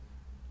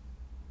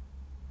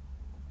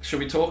 should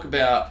we talk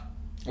about...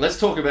 Let's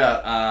talk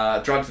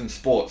about drugs in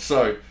sports.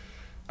 So,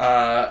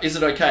 is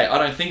it okay? I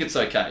don't think it's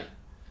okay.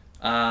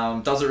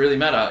 Does it really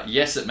matter?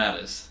 Yes, it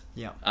matters.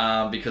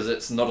 Yeah. Because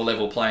it's not a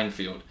level playing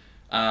field.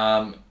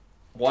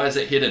 Why is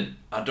it hidden?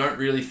 I don't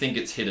really think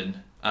it's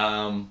hidden.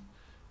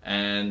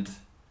 And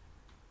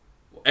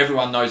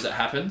everyone knows it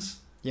happens.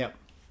 Yep.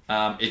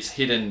 It's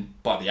hidden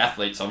by the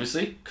athletes,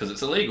 obviously, because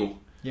it's illegal.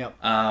 Yep.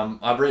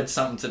 I've read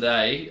something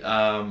today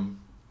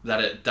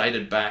that it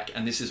dated back,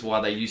 and this is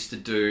why they used to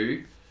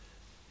do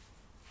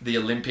the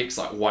Olympics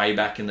like way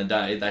back in the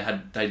day.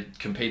 They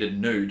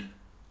competed nude,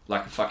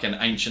 like a fucking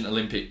ancient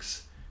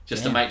Olympics,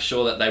 just to make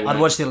sure that they were. I'd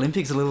watch the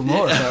Olympics a little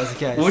more if that was the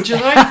case. Would you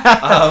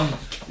though?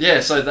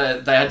 Yeah, so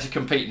they had to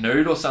compete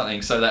nude or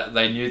something, so that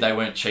they knew they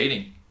weren't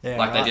cheating. Yeah,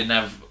 like right. they didn't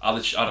have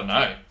other. I don't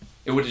know.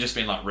 It would have just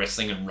been like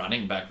wrestling and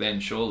running back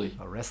then, surely.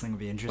 Oh, wrestling would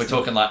be interesting. We're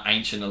talking like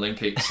ancient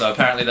Olympics. So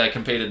apparently they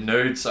competed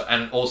nude,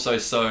 and also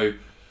so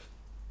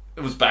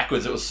it was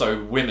backwards. It was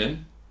so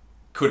women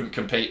couldn't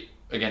compete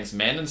against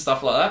men and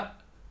stuff like that.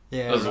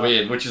 Yeah, it was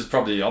weird, which is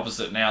probably the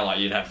opposite now. Like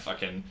you'd have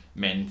fucking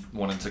men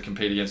wanting to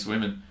compete against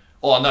women.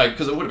 Oh no,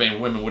 because it would have been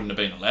women wouldn't have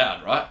been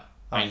allowed, right?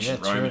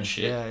 Ancient Roman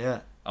shit.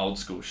 Yeah. Old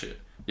school shit.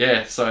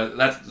 Yeah, so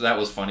that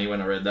was funny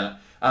when I read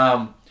that.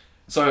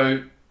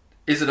 So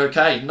is it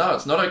okay? No,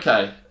 it's not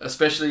okay.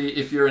 Especially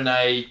if you're in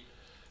a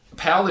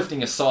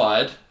powerlifting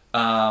aside,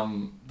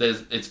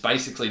 it's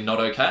basically not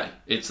okay.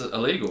 It's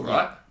illegal,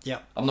 right? Yeah.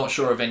 I'm not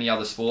sure of any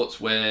other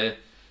sports where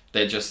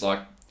they're just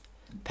like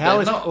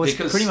It's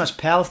pretty much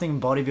powerlifting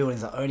and bodybuilding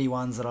is the only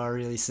ones that I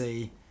really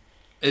see.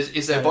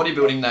 Is there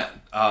bodybuilding that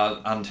are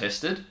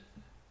untested?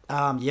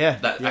 Yeah.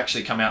 That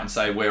actually come out and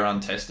say we're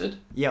untested?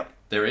 Yep.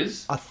 There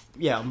is? I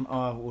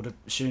would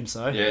assume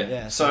so.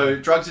 Yeah. So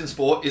drugs in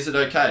sport, is it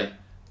okay?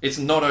 It's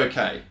not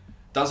okay.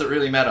 Does it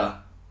really matter?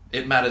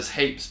 It matters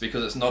heaps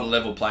because it's not a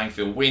level playing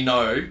field. We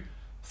know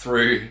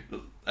through,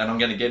 and I'm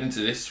going to get into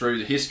this, through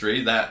the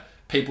history, that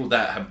people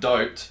that have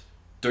doped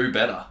do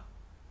better.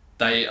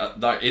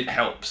 It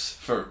helps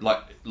for,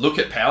 like, look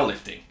at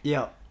powerlifting.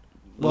 Yeah.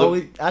 Well,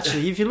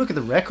 if you look at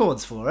the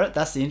records for it,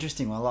 that's the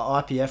interesting one.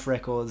 Like IPF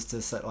records to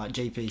like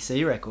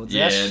GPC records.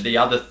 Yeah, the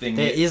other thing...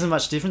 There isn't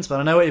much difference, but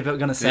I know what you're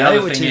going to say, the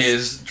other which thing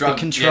is drug, the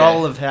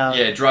control of how...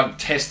 Yeah, drug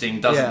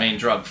testing doesn't mean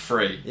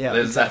drug-free.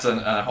 Yeah, That's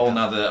a whole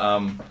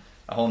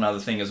nother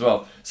thing as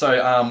well.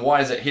 So why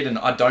is it hidden?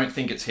 I don't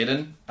think it's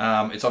hidden.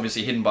 It's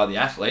obviously hidden by the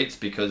athletes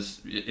because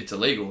it's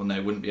illegal and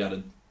they wouldn't be able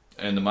to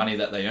earn the money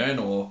that they earn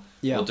or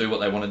do what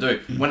they want to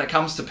do. When it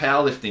comes to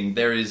powerlifting,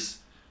 there is...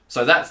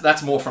 So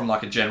that's more from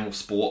like a general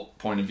sport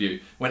point of view.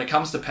 When it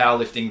comes to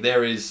powerlifting,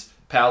 there is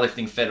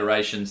powerlifting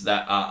federations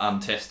that are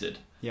untested.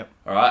 Yep.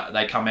 All right.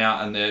 They come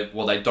out and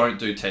they don't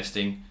do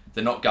testing.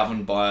 They're not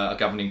governed by a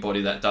governing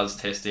body that does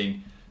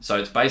testing. So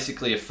it's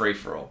basically a free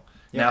for all.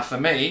 Yep. Now for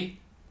me,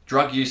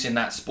 drug use in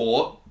that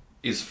sport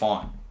is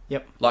fine.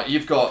 Yep. Like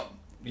you've got,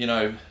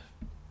 the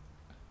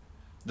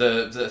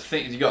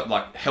thing, you've got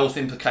like health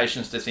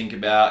implications to think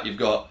about. You've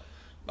got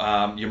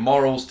your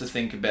morals to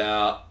think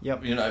about.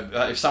 Yep.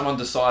 If someone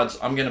decides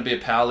I'm going to be a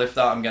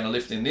powerlifter, I'm going to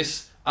lift in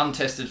this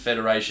untested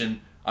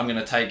federation, I'm going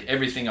to take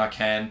everything I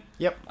can.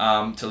 Yep.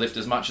 To lift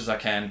as much as I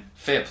can.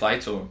 Fair play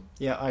to them.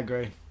 Yeah, I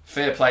agree.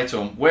 Fair play to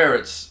them. Where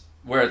it's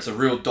a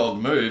real dog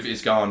move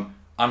is going,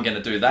 I'm going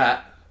to do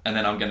that, and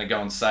then I'm going to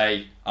go and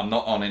say I'm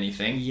not on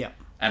anything. Yep.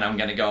 And I'm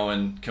going to go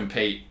and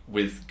compete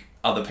with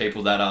other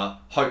people that are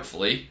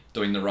hopefully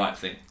doing the right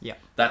thing. Yep.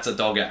 That's a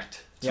dog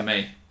act to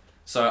me.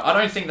 So I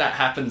don't think that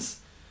happens.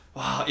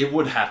 Well, it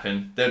would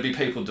happen. There'd be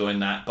people doing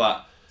that,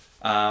 but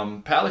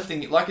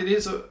powerlifting, like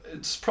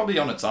it's probably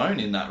on its own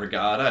in that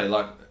regard,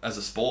 like as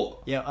a sport.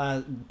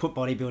 Yeah, put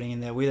bodybuilding in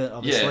there with it,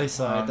 obviously.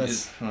 So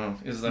is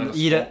that a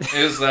eat sport? it.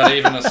 Is that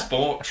even a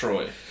sport,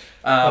 Troy?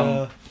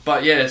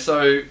 But yeah,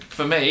 so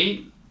for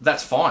me,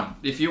 that's fine.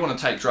 If you want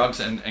to take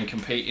drugs and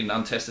compete in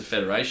untested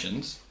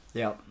federations,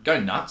 go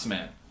nuts,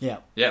 man. Yeah.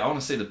 Yeah, I want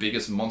to see the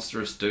biggest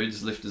monstrous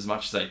dudes lift as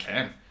much as they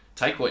can.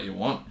 Take what you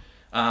want.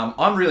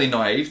 I'm really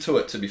naive to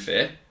it, to be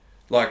fair.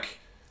 Like,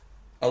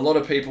 a lot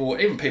of people,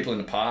 even people in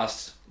the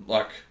past,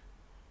 like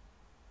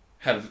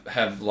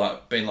have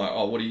like been like,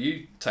 oh, what are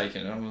you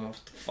taking? And I'm like,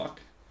 what the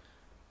fuck?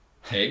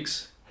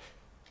 Eggs.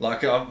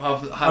 Like I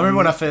remember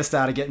when I first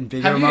started getting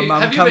bigger, and my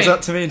mum have you comes been-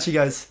 up to me and she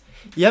goes,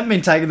 "You haven't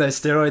been taking those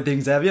steroid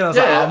things, have you?" And I was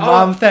Yeah, like, "Oh,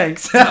 Mum,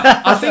 thanks."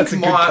 I think That's a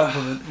good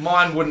compliment.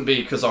 mine wouldn't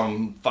be because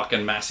I'm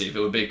fucking massive. It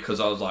would be because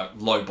I was like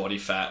low body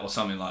fat or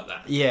something like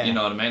that. Yeah. You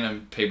know what I mean?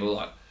 And people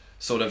like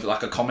sort of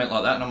like a comment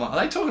like that, and I'm like, are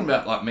they talking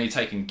about like me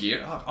taking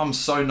gear? I'm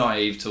so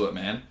naive to it,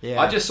 man.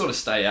 Yeah. I just sort of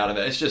stay out of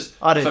it. It's just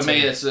I do for too.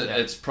 me, Yeah.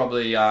 it's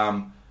probably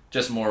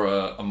just more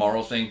a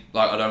moral thing.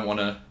 Like I don't want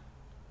to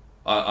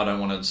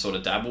sort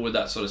of dabble with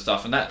that sort of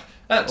stuff, and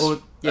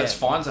that's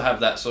fine to have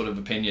that sort of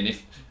opinion.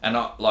 I'm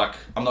not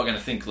going to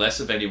think less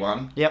of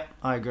anyone. Yep,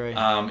 I agree.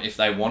 If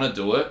they want to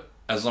do it,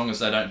 as long as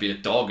they don't be a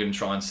dog and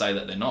try and say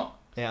that they're not.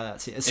 Yeah,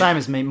 that's it. Same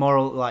as me,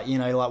 moral, like, you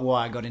know, like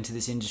why I got into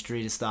this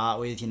industry to start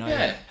with, you know,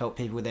 Yeah. help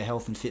people with their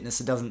health and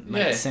fitness. It doesn't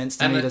make Yeah. sense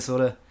to And me to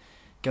sort of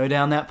go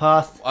down that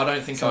path. I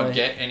don't think So- I'd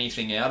get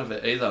anything out of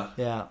it either.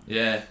 Yeah.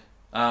 Yeah.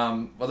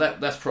 Well,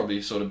 that's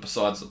probably sort of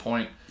besides the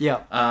point.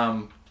 Yeah.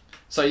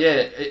 So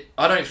yeah,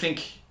 I don't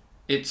think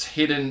it's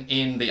hidden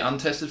in the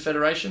untested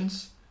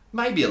federations.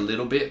 Maybe a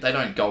little bit. They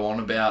don't go on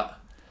about.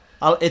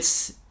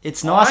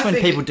 It's nice I when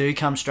think people do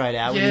come straight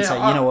out with you and say,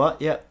 you know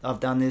what, yeah, I've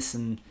done this,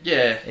 and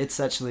Yeah. it's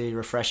actually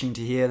refreshing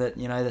to hear that,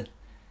 you know, that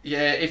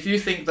Yeah, if you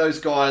think those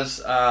guys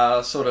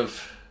are sort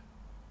of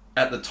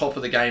at the top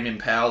of the game in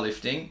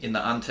powerlifting in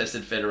the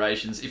untested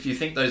federations, if you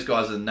think those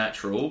guys are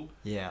natural,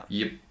 yeah,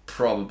 you're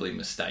probably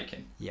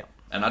mistaken. yeah,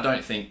 And I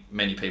don't think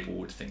many people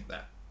would think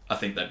that. I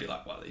think they'd be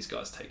like, wow, these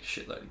guys take a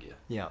shitload of gear.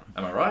 yeah,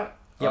 Am I right?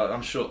 Yep.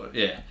 I'm sure,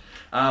 yeah.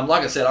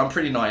 Like I said, I'm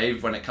pretty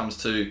naive when it comes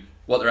to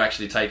what they're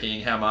actually taking,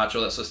 how much,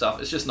 all that sort of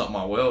stuff. It's just not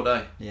my world,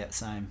 eh? yeah,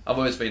 same. I've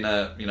always been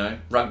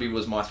rugby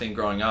was my thing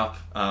growing up.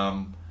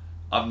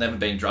 I've never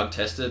been drug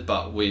tested,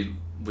 but we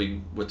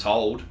were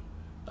told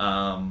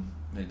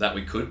that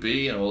we could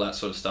be and all that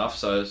sort of stuff.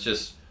 So it's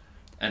just,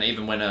 and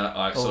even when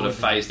I sort of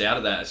phased out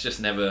of that, it's just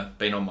never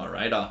been on my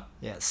radar.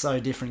 Yeah, it's so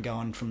different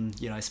going from,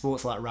 you know,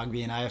 sports like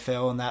rugby and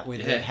AFL and that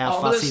with Yeah.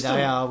 how but fussy there's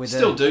they are with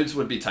still it. dudes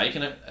would be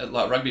taking it.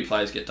 Like rugby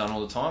players get done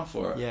all the time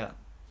for it. Yeah.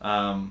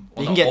 Well,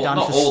 You can get done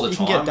not for all the you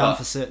time, can get done but-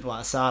 for certain,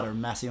 like ASADA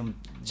and Massium,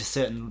 just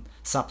certain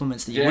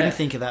supplements that you Yeah. wouldn't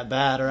think are that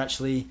bad are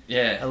actually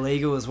Yeah.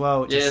 illegal as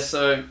well. Yeah,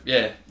 so,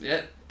 yeah.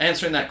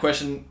 Answering that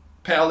question,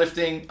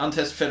 powerlifting,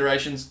 untested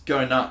federations,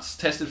 go nuts.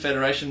 Tested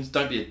federations,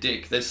 don't be a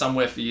dick. There's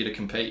somewhere for you to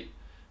compete.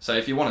 So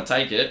if you want to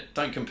take it,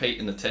 don't compete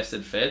in the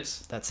tested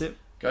feds. That's it.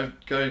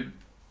 Go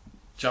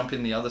jump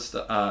in the other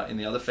in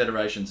the other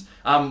federations.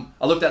 I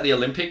looked at the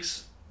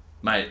Olympics.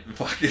 Mate,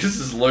 fuck, this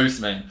is loose,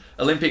 man.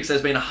 Olympics,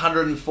 there's been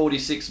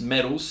 146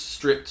 medals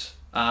stripped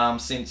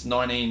since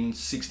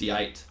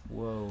 1968.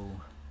 Whoa.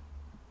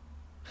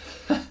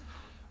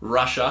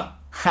 Russia,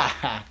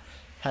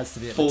 Has to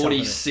be at the top of it.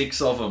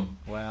 46 of them.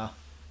 Wow.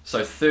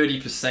 So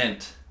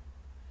 30%.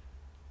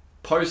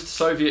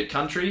 Post-Soviet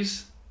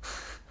countries,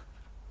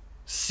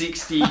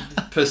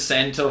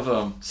 60% of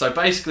them. So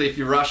basically, if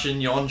you're Russian,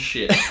 you're on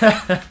shit.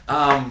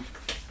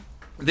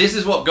 This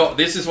is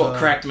what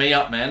cracked me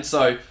up, man.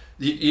 So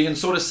you can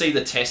sort of see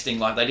the testing.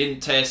 Like they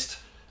didn't test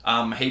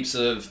heaps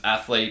of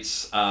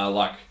athletes.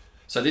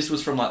 So this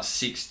was from like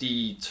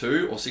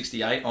 62 or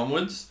 68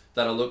 onwards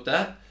that I looked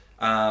at.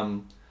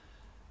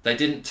 They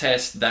didn't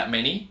test that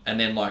many, and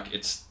then like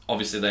it's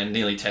obviously they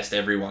nearly test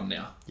everyone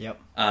now. Yep.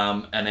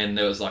 And then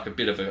there was like a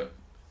bit of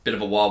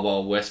a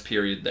Wild West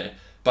period there.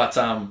 But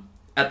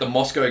at the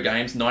Moscow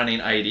Games,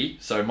 1980,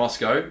 so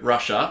Moscow,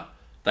 Russia,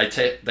 they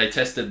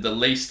tested the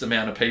least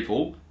amount of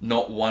people.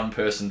 Not one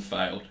person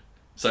failed.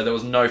 So there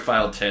was no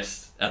failed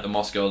tests at the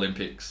Moscow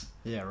Olympics.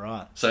 Yeah,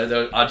 right.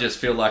 So I just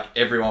feel like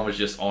everyone was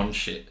just on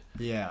shit.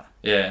 Yeah.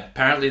 Yeah.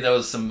 Apparently there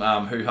was some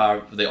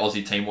hoo-ha. The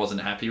Aussie team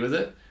wasn't happy with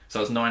it. So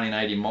it was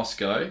 1980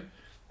 Moscow,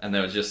 and they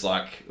were just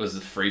like, it was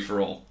a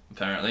free-for-all,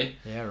 apparently.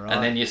 Yeah, right.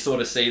 And then you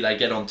sort of see they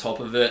get on top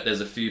of it.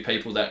 There's a few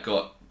people that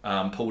got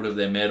pulled of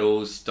their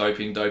medals,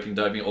 doping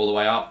all the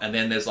way up. And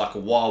then there's like a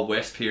Wild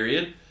West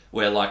period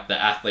where like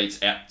the athletes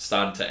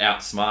started to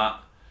outsmart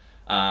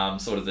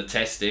sort of the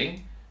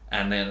testing.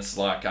 And then it's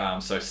like,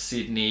 so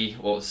Sydney,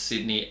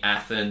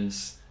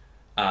 Athens,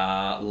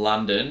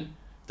 London,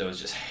 there was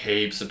just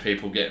heaps of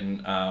people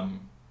getting...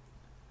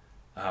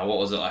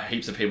 like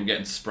heaps of people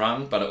getting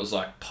sprung, but it was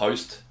like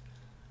post,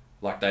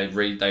 like they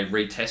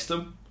retest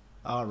them.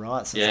 Oh,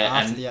 right. So Yeah, it's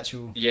after and- the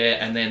actual...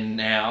 Yeah, and then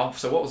now,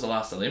 so what was the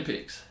last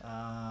Olympics?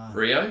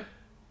 Rio?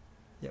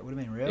 Yeah, it would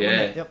have been Rio, Yeah.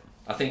 wouldn't it? Yep.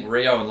 I think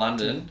Rio and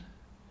London.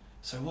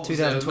 So what was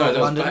there? 2012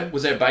 there London.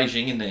 was there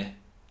Beijing in there?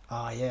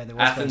 Oh, yeah, there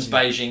was Athens,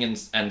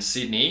 Beijing and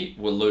Sydney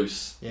were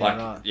loose. Yeah,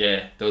 right.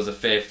 Yeah, there was a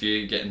fair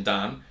few getting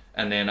done,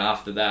 and then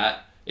after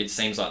that, it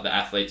seems like the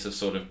athletes have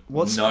sort of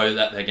know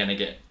that they're going to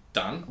get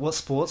done. What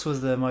sports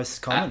was the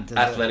most common?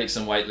 Athletics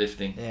and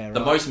weightlifting. Yeah, The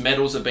right. most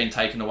medals have been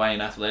taken away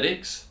in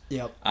athletics,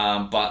 Yep.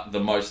 but the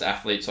most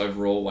athletes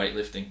overall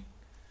weightlifting.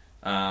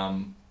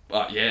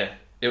 But yeah,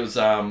 it was.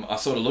 I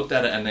sort of looked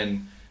at it, and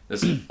then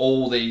There's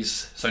all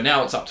these. So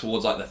now it's up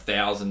towards like the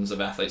thousands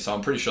of athletes. So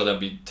I'm pretty sure they'll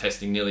be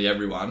testing nearly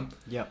everyone.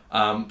 Yep.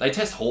 They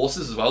test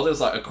horses as well.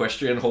 There's like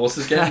equestrian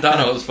horses getting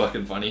done. It was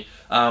fucking funny.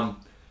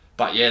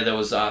 But yeah, there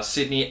was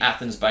Sydney,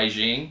 Athens,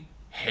 Beijing,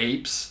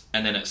 heaps.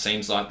 And then it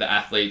seems like the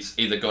athletes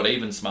either got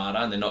even smarter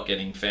and they're not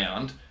getting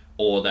found,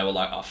 or they were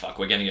like, oh fuck,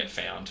 we're going to get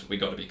found. We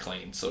got to be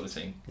clean, sort of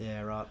thing.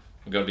 Yeah, right.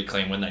 We've got to be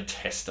clean when they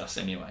test us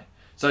anyway.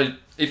 So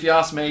if you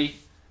ask me,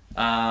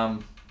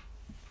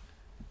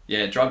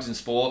 yeah, drugs in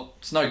sport,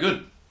 it's no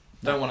good.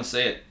 Don't want to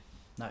see it.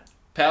 No.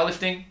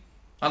 Powerlifting,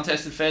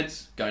 untested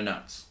feds, go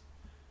nuts.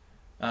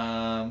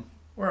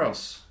 Where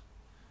else?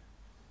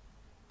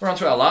 We're on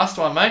to our last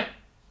one, mate.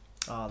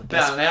 Oh, the About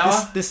best. an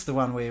hour. This is the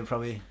one we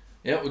probably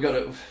Yeah, we got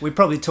it. we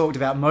probably talked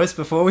about most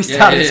before we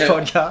started this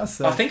podcast.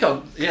 So. I think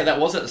that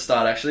was at the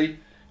start actually.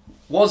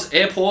 Was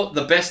Airport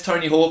the best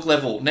Tony Hawk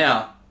level?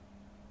 Now,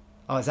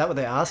 Oh, is that what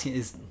they're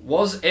asking?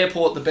 was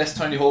Airport the best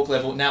Tony Hawk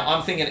level? Now,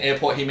 I'm thinking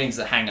Airport, he means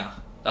the hangar.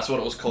 That's what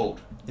it was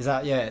called. Is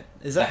that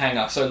The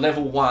hangar. So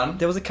level 1.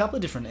 There was a couple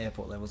of different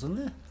airport levels, wasn't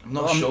there? I'm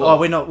not sure. Oh,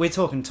 we're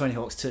talking Tony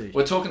Hawk's 2.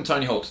 We're talking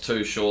Tony Hawk's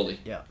 2, surely.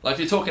 Yeah. Like, if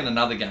you're talking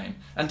another game.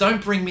 And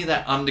don't bring me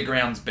that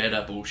Underground's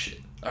better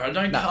bullshit. Alright,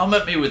 don't come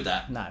at me with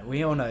that. No,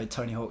 we all know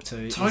Tony Hawk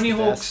 2 Tony is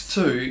the Hawk's best,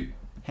 2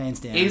 hands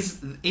down.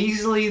 is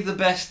easily the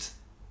best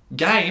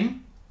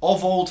game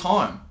of all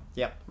time.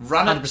 Yep.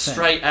 Run 100%. it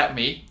straight at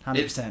me.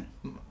 100%.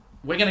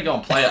 We're going to go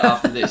and play it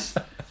after this.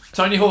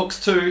 Tony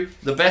Hawk's 2,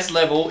 the best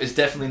level is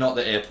definitely not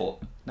the airport.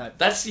 No.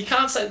 You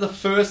can't say the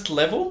first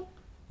level.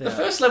 Yeah. The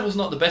first level's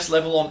not the best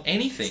level on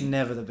anything. It's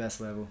never the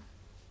best level.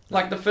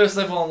 Like the first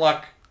level on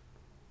like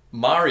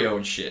Mario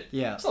and shit.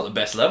 Yeah. It's not the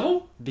best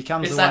level. It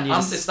becomes It's the one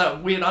it's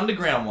that weird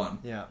underground one.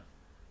 Yeah.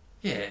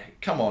 Yeah,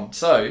 come on.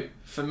 So,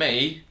 for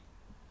me,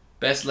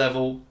 best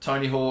level,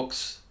 Tony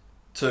Hawk's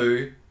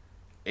 2,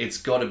 it's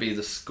got to be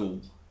the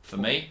school for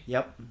me.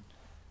 Yep.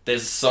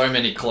 There's so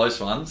many close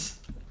ones,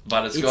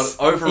 but it's got even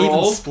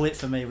overall, split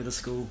for me with the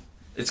school.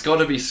 it's got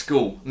to be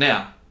school.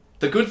 Now,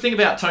 the good thing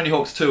about Tony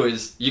Hawk's 2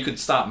 is you could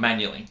start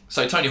manually.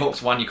 So Tony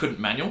Hawk's 1, you couldn't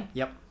manual.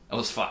 Yep. It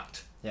was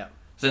fucked. Yep.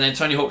 So then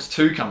Tony Hawk's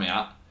 2 come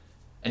out,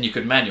 and you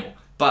could manual.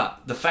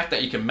 But the fact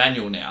that you can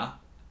manual now,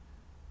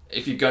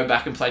 if you go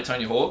back and play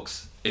Tony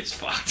Hawk's, it's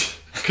fucked.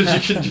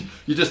 Because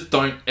you just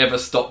don't ever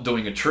stop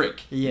doing a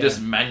trick. Yeah. You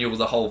just manual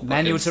the whole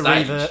Manual to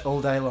fucking stage. revert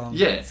all day long.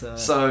 Yeah.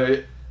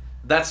 So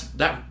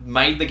That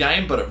made the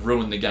game, but it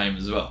ruined the game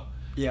as well.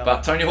 yeah.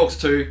 But Tony Hawk's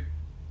 2,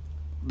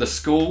 the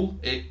school,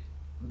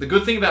 the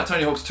good thing about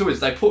Tony Hawk's 2 is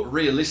they put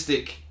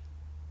realistic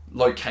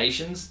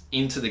locations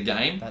into the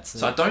game. That's it.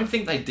 So I don't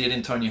think they did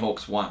in Tony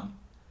Hawk's 1.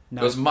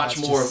 No, It was much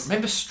that's more. just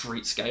Remember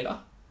Street Skater?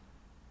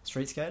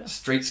 Street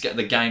Skater.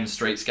 The game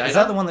Street Skater. Is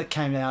that the one that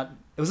came out?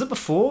 Was it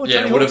before? Yeah,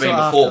 Tony it would have Hawk's been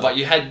or before,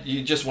 after? but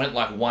you just went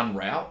like one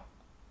route.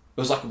 It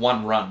was like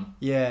one run,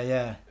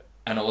 Yeah.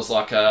 and it was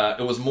like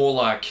it was more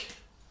like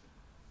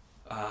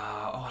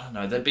I don't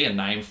know. There'd be a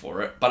name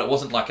for it, but it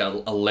wasn't like a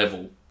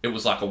level. It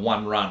was like a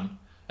one run,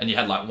 and you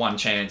had like one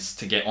chance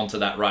to get onto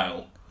that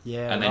rail,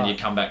 Yeah. and then you right.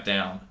 come back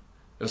down.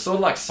 It was sort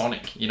of like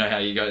Sonic. You know how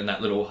you go in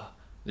that little.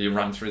 You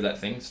run through that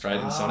thing straight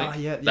in Sonic.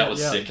 Yeah, that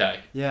was sick, eh?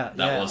 Yeah,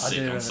 That was I sick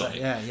do on remember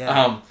Sonic. that.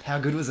 Yeah. Um, How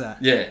good was that?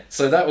 Yeah,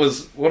 so that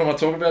was... What am I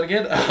talking about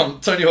again?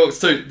 Tony Hawk's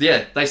 2.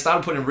 Yeah, they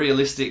started putting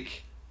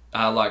realistic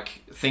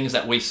like things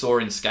that we saw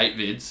in skate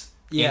vids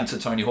into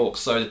Tony Hawk.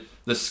 So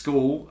the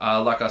school,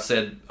 like I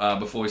said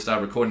before we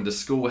started recording, the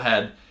school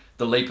had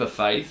the Leap of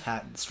Faith.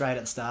 Straight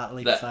at the start,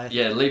 Leap of Faith.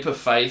 Yeah, Leap of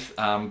Faith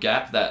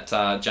gap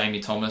that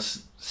Jamie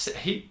Thomas...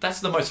 That's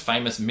the most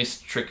famous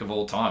missed trick of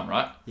all time,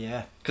 right?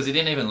 Yeah. Because he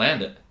didn't even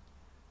land it.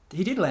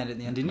 He did land at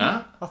the end, didn't Nah.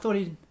 he? I thought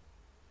he...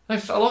 They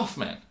fell off,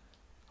 man.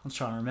 I'm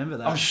trying to remember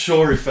that. I'm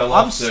sure he fell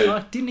off,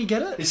 dude. Didn't he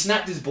get it? He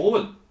snapped his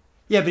board.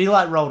 Yeah, but he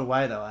rolled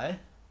away though, eh?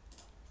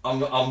 I'm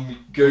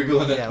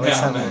Googling it Yeah, let's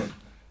now, have a man. look.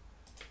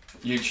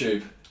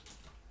 YouTube.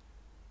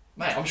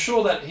 Mate, I'm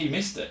sure that he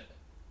missed it.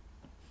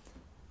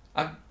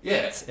 Yeah.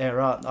 Yeah,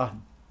 right. My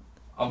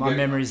Googling.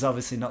 memory's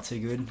obviously not too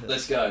good. But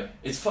Let's go.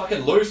 It's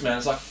fucking loose, man.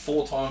 It's like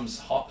 4 times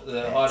the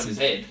height of his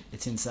head.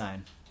 it's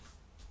insane.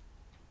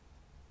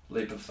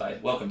 Leap of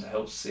Faith. Welcome to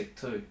Hell's Sick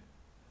too.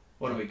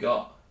 What have we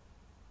got?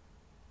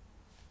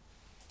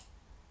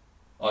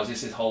 Oh, is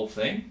this his whole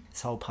thing?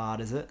 This whole part,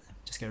 is it?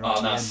 Just go right to Oh,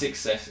 the no, end. 6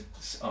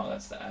 seconds. Oh,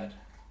 that's the ad.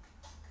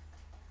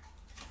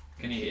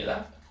 Can you hear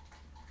that?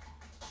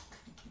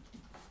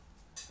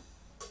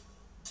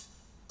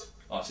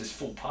 Oh, it's his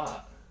full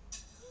part.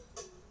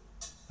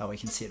 Oh, we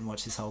can sit and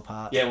watch this whole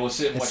part. Yeah, we'll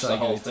sit and watch It's so the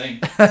whole good. thing.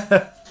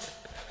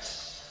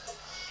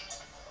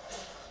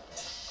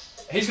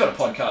 He's got a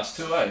podcast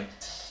too, eh?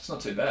 It's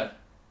not too bad.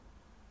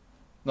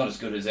 Not as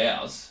good as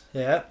ours.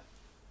 Yeah.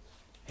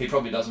 He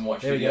probably doesn't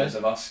watch There we videos go.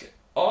 of us.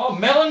 Oh,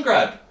 melon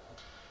grab!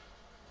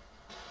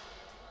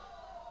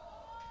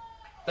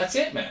 That's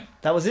it, man.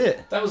 That was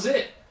it. That was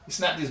it. He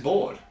snapped his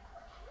board.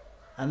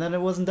 And then it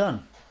wasn't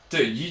done.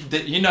 Dude,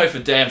 you know for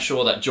damn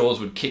sure that Jaws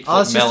would kick I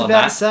was just melon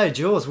about that. to say,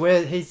 Jaws,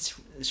 where he's...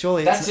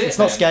 Surely That's it's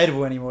it, not man.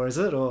 skatable anymore, is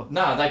it? Or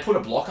Nah, they put a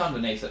block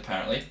underneath it,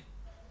 apparently.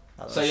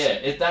 So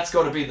yeah, that's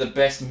got to be the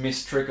best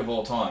missed trick of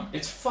all time.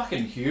 It's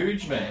fucking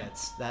huge, man.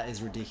 Yeah, that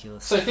is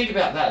ridiculous. So think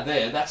about that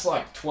there. That's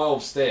like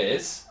 12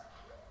 stairs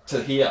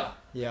to here.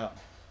 Yeah.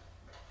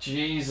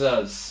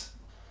 Jesus.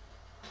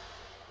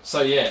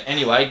 So yeah,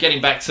 anyway,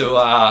 getting back to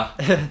our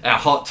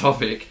hot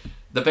topic,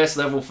 the best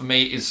level for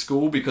me is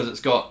school because it's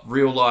got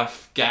real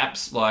life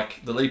gaps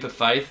like the Leap of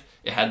Faith.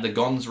 It had the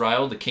Gons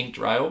rail, the kinked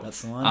rail.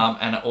 That's the one.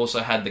 And it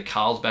also had the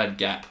Carlsbad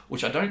gap,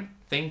 which I don't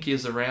think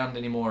is around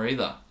anymore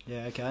either.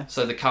 Yeah, okay.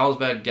 So the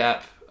Carlsbad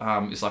gap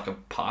is like a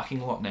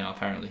parking lot now,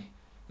 apparently.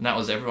 And that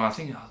was everyone. I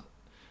think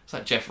it's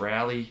like Jeff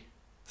Rowley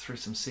threw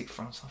some sick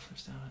front stuff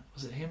down it.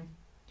 Was it him?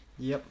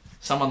 Yep.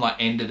 Someone like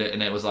ended it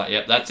and it was like,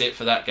 yep, that's it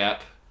for that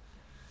gap.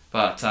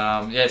 But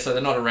yeah, so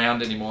they're not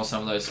around anymore,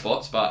 some of those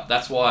spots. But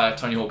that's why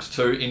Tony Hawk's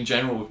 2 in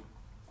general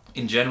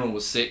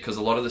was sick because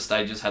a lot of the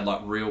stages had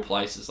like real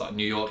places. Like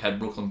New York had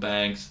Brooklyn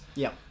Banks.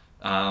 Yep.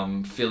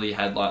 Philly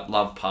had like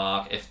Love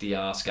Park,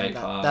 FDR skate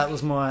park.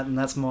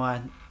 That's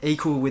my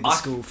equal with the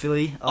school.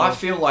 Philly. I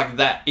feel like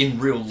that in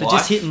real life. For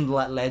just hitting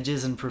like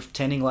ledges and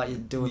pretending like you're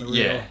doing the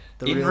real.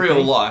 In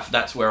real life,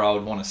 that's where I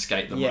would want to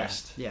skate the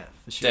most. Yeah,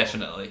 for sure.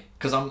 Definitely.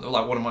 Because I'm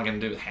like, what am I going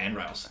to do with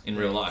handrails in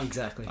real life?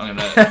 Exactly. I'm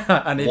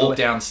going to walk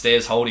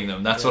downstairs holding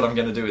them. That's what I'm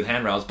going to do with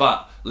handrails.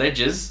 But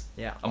ledges,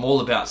 I'm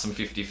all about some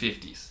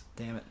 50-50s.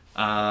 Damn it.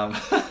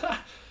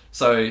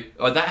 So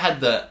that had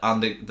the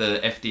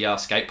FDR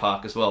skate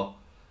park as well.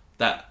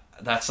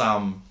 That's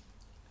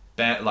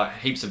like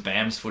heaps of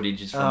BAMS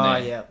footage is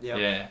from there.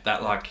 Yeah.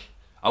 That like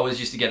I always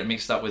used to get it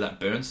mixed up with that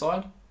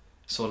Burnside.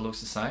 Sort of looks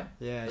the same.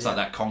 Yeah. It's like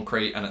that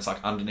concrete and it's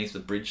like underneath the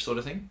bridge sort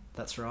of thing.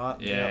 That's right.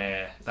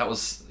 Yeah. That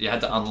was you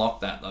had to unlock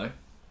that though.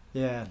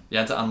 Yeah. You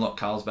had to unlock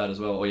Carlsbad as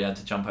well, or you had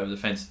to jump over the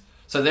fence.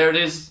 So there it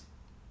is.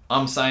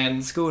 I'm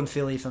saying school and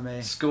Philly for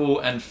me. School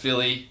and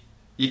Philly.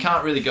 You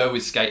can't really go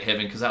with Skate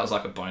Heaven because that was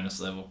like a bonus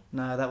level.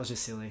 No, that was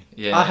just silly.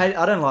 Yeah.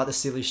 I don't like the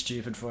silly,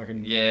 stupid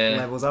fucking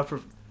levels.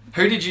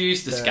 Who did you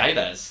used to skate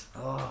as?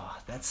 Oh,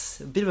 that's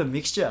a bit of a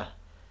mixture.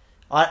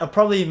 I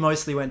probably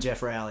mostly went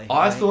Jeff Rowley.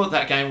 I thought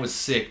that game was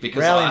sick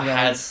because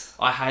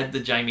I had the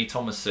Jamie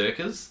Thomas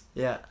Circus.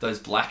 Yeah. Those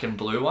black and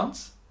blue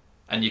ones.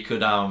 And you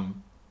could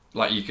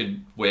you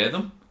could wear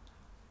them.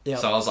 Yeah.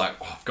 So I was like,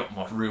 I've got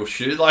my real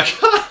shoe. Like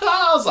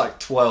I was like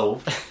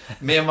 12.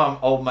 Me and my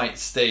old mate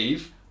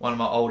Steve, one of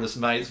my oldest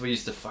mates, we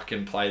used to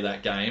fucking play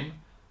that game.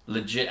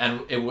 Legit,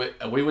 and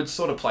we would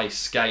sort of play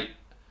skate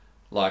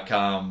like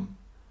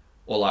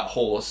or like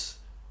horse.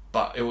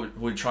 But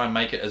we'd try and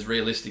make it as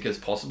realistic as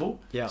possible.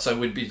 Yeah. So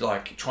we'd be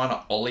like trying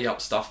to ollie up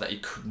stuff that you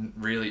couldn't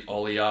really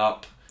ollie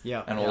up.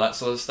 Yeah. And all that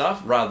sort of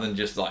stuff, rather than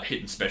just like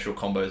hitting special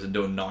combos and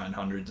doing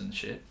 900s and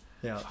shit.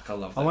 Yeah. Fuck, I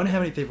love that. I wonder how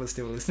many people are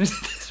still listening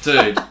to this.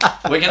 Dude,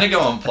 we're going to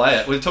go and play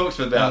it. We've talked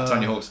about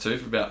Tony Hawk's 2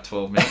 for about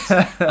 12 minutes.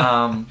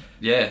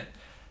 Yeah.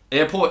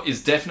 Airport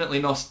is definitely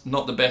not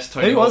the best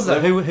Tony Hawk. Who was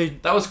that? Who?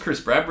 That was Chris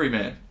Bradbury,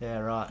 man. Yeah,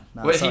 right.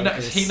 No, well,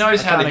 he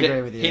knows how to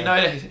get. He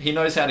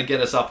knows how to get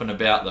us up and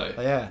about, though.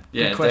 Oh, yeah.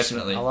 Yeah,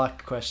 definitely. I like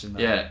the question,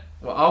 though. Yeah.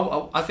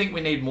 Well, I think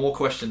we need more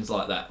questions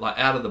like that, like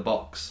out of the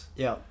box.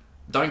 Yeah.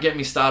 Don't get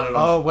me started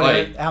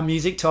on... our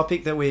music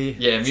topic that we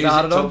music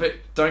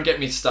topic. Don't get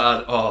me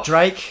started... Oh.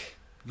 Drake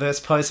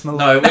versus Post Malone.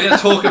 No, we're going to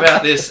talk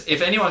about this.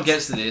 If anyone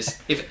gets to this,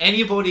 if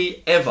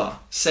anybody ever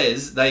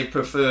says they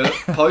prefer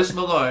Post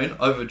Malone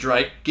over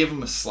Drake, give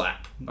them a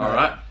slap. No, all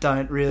right?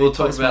 Don't really. We'll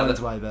talk about that.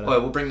 Way better. Oh,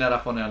 we'll bring that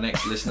up on our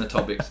next listener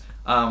topics.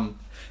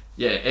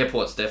 Yeah,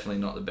 Airport's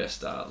definitely not the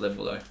best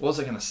level, though. What was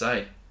I going to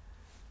say?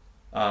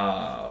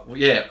 Out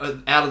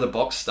of the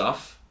box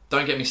stuff.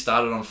 Don't get me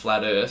started on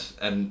Flat Earth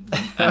and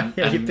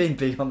you've been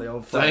big on the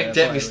old Flat Earth. Don't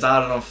get me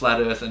started on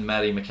Flat Earth and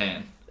Maddie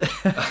McCann.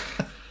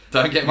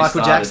 Don't get me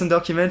Michael started. Jackson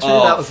documentary,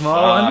 that was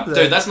my one.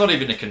 Dude, that's not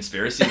even a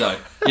conspiracy though.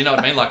 You know what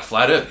I mean? Like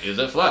Flat Earth, is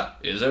it flat?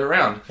 Is it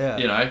round? Yeah.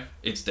 You know,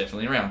 it's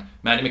definitely round.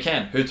 Maddie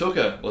McCann, who took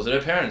her? Was it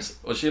her parents?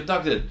 Was she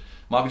abducted?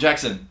 Michael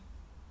Jackson.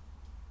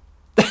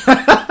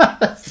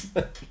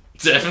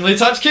 Definitely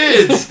touch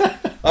kids.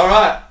 All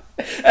right.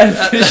 And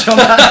fish on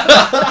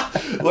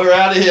that. We're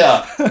out of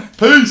here.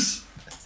 Peace.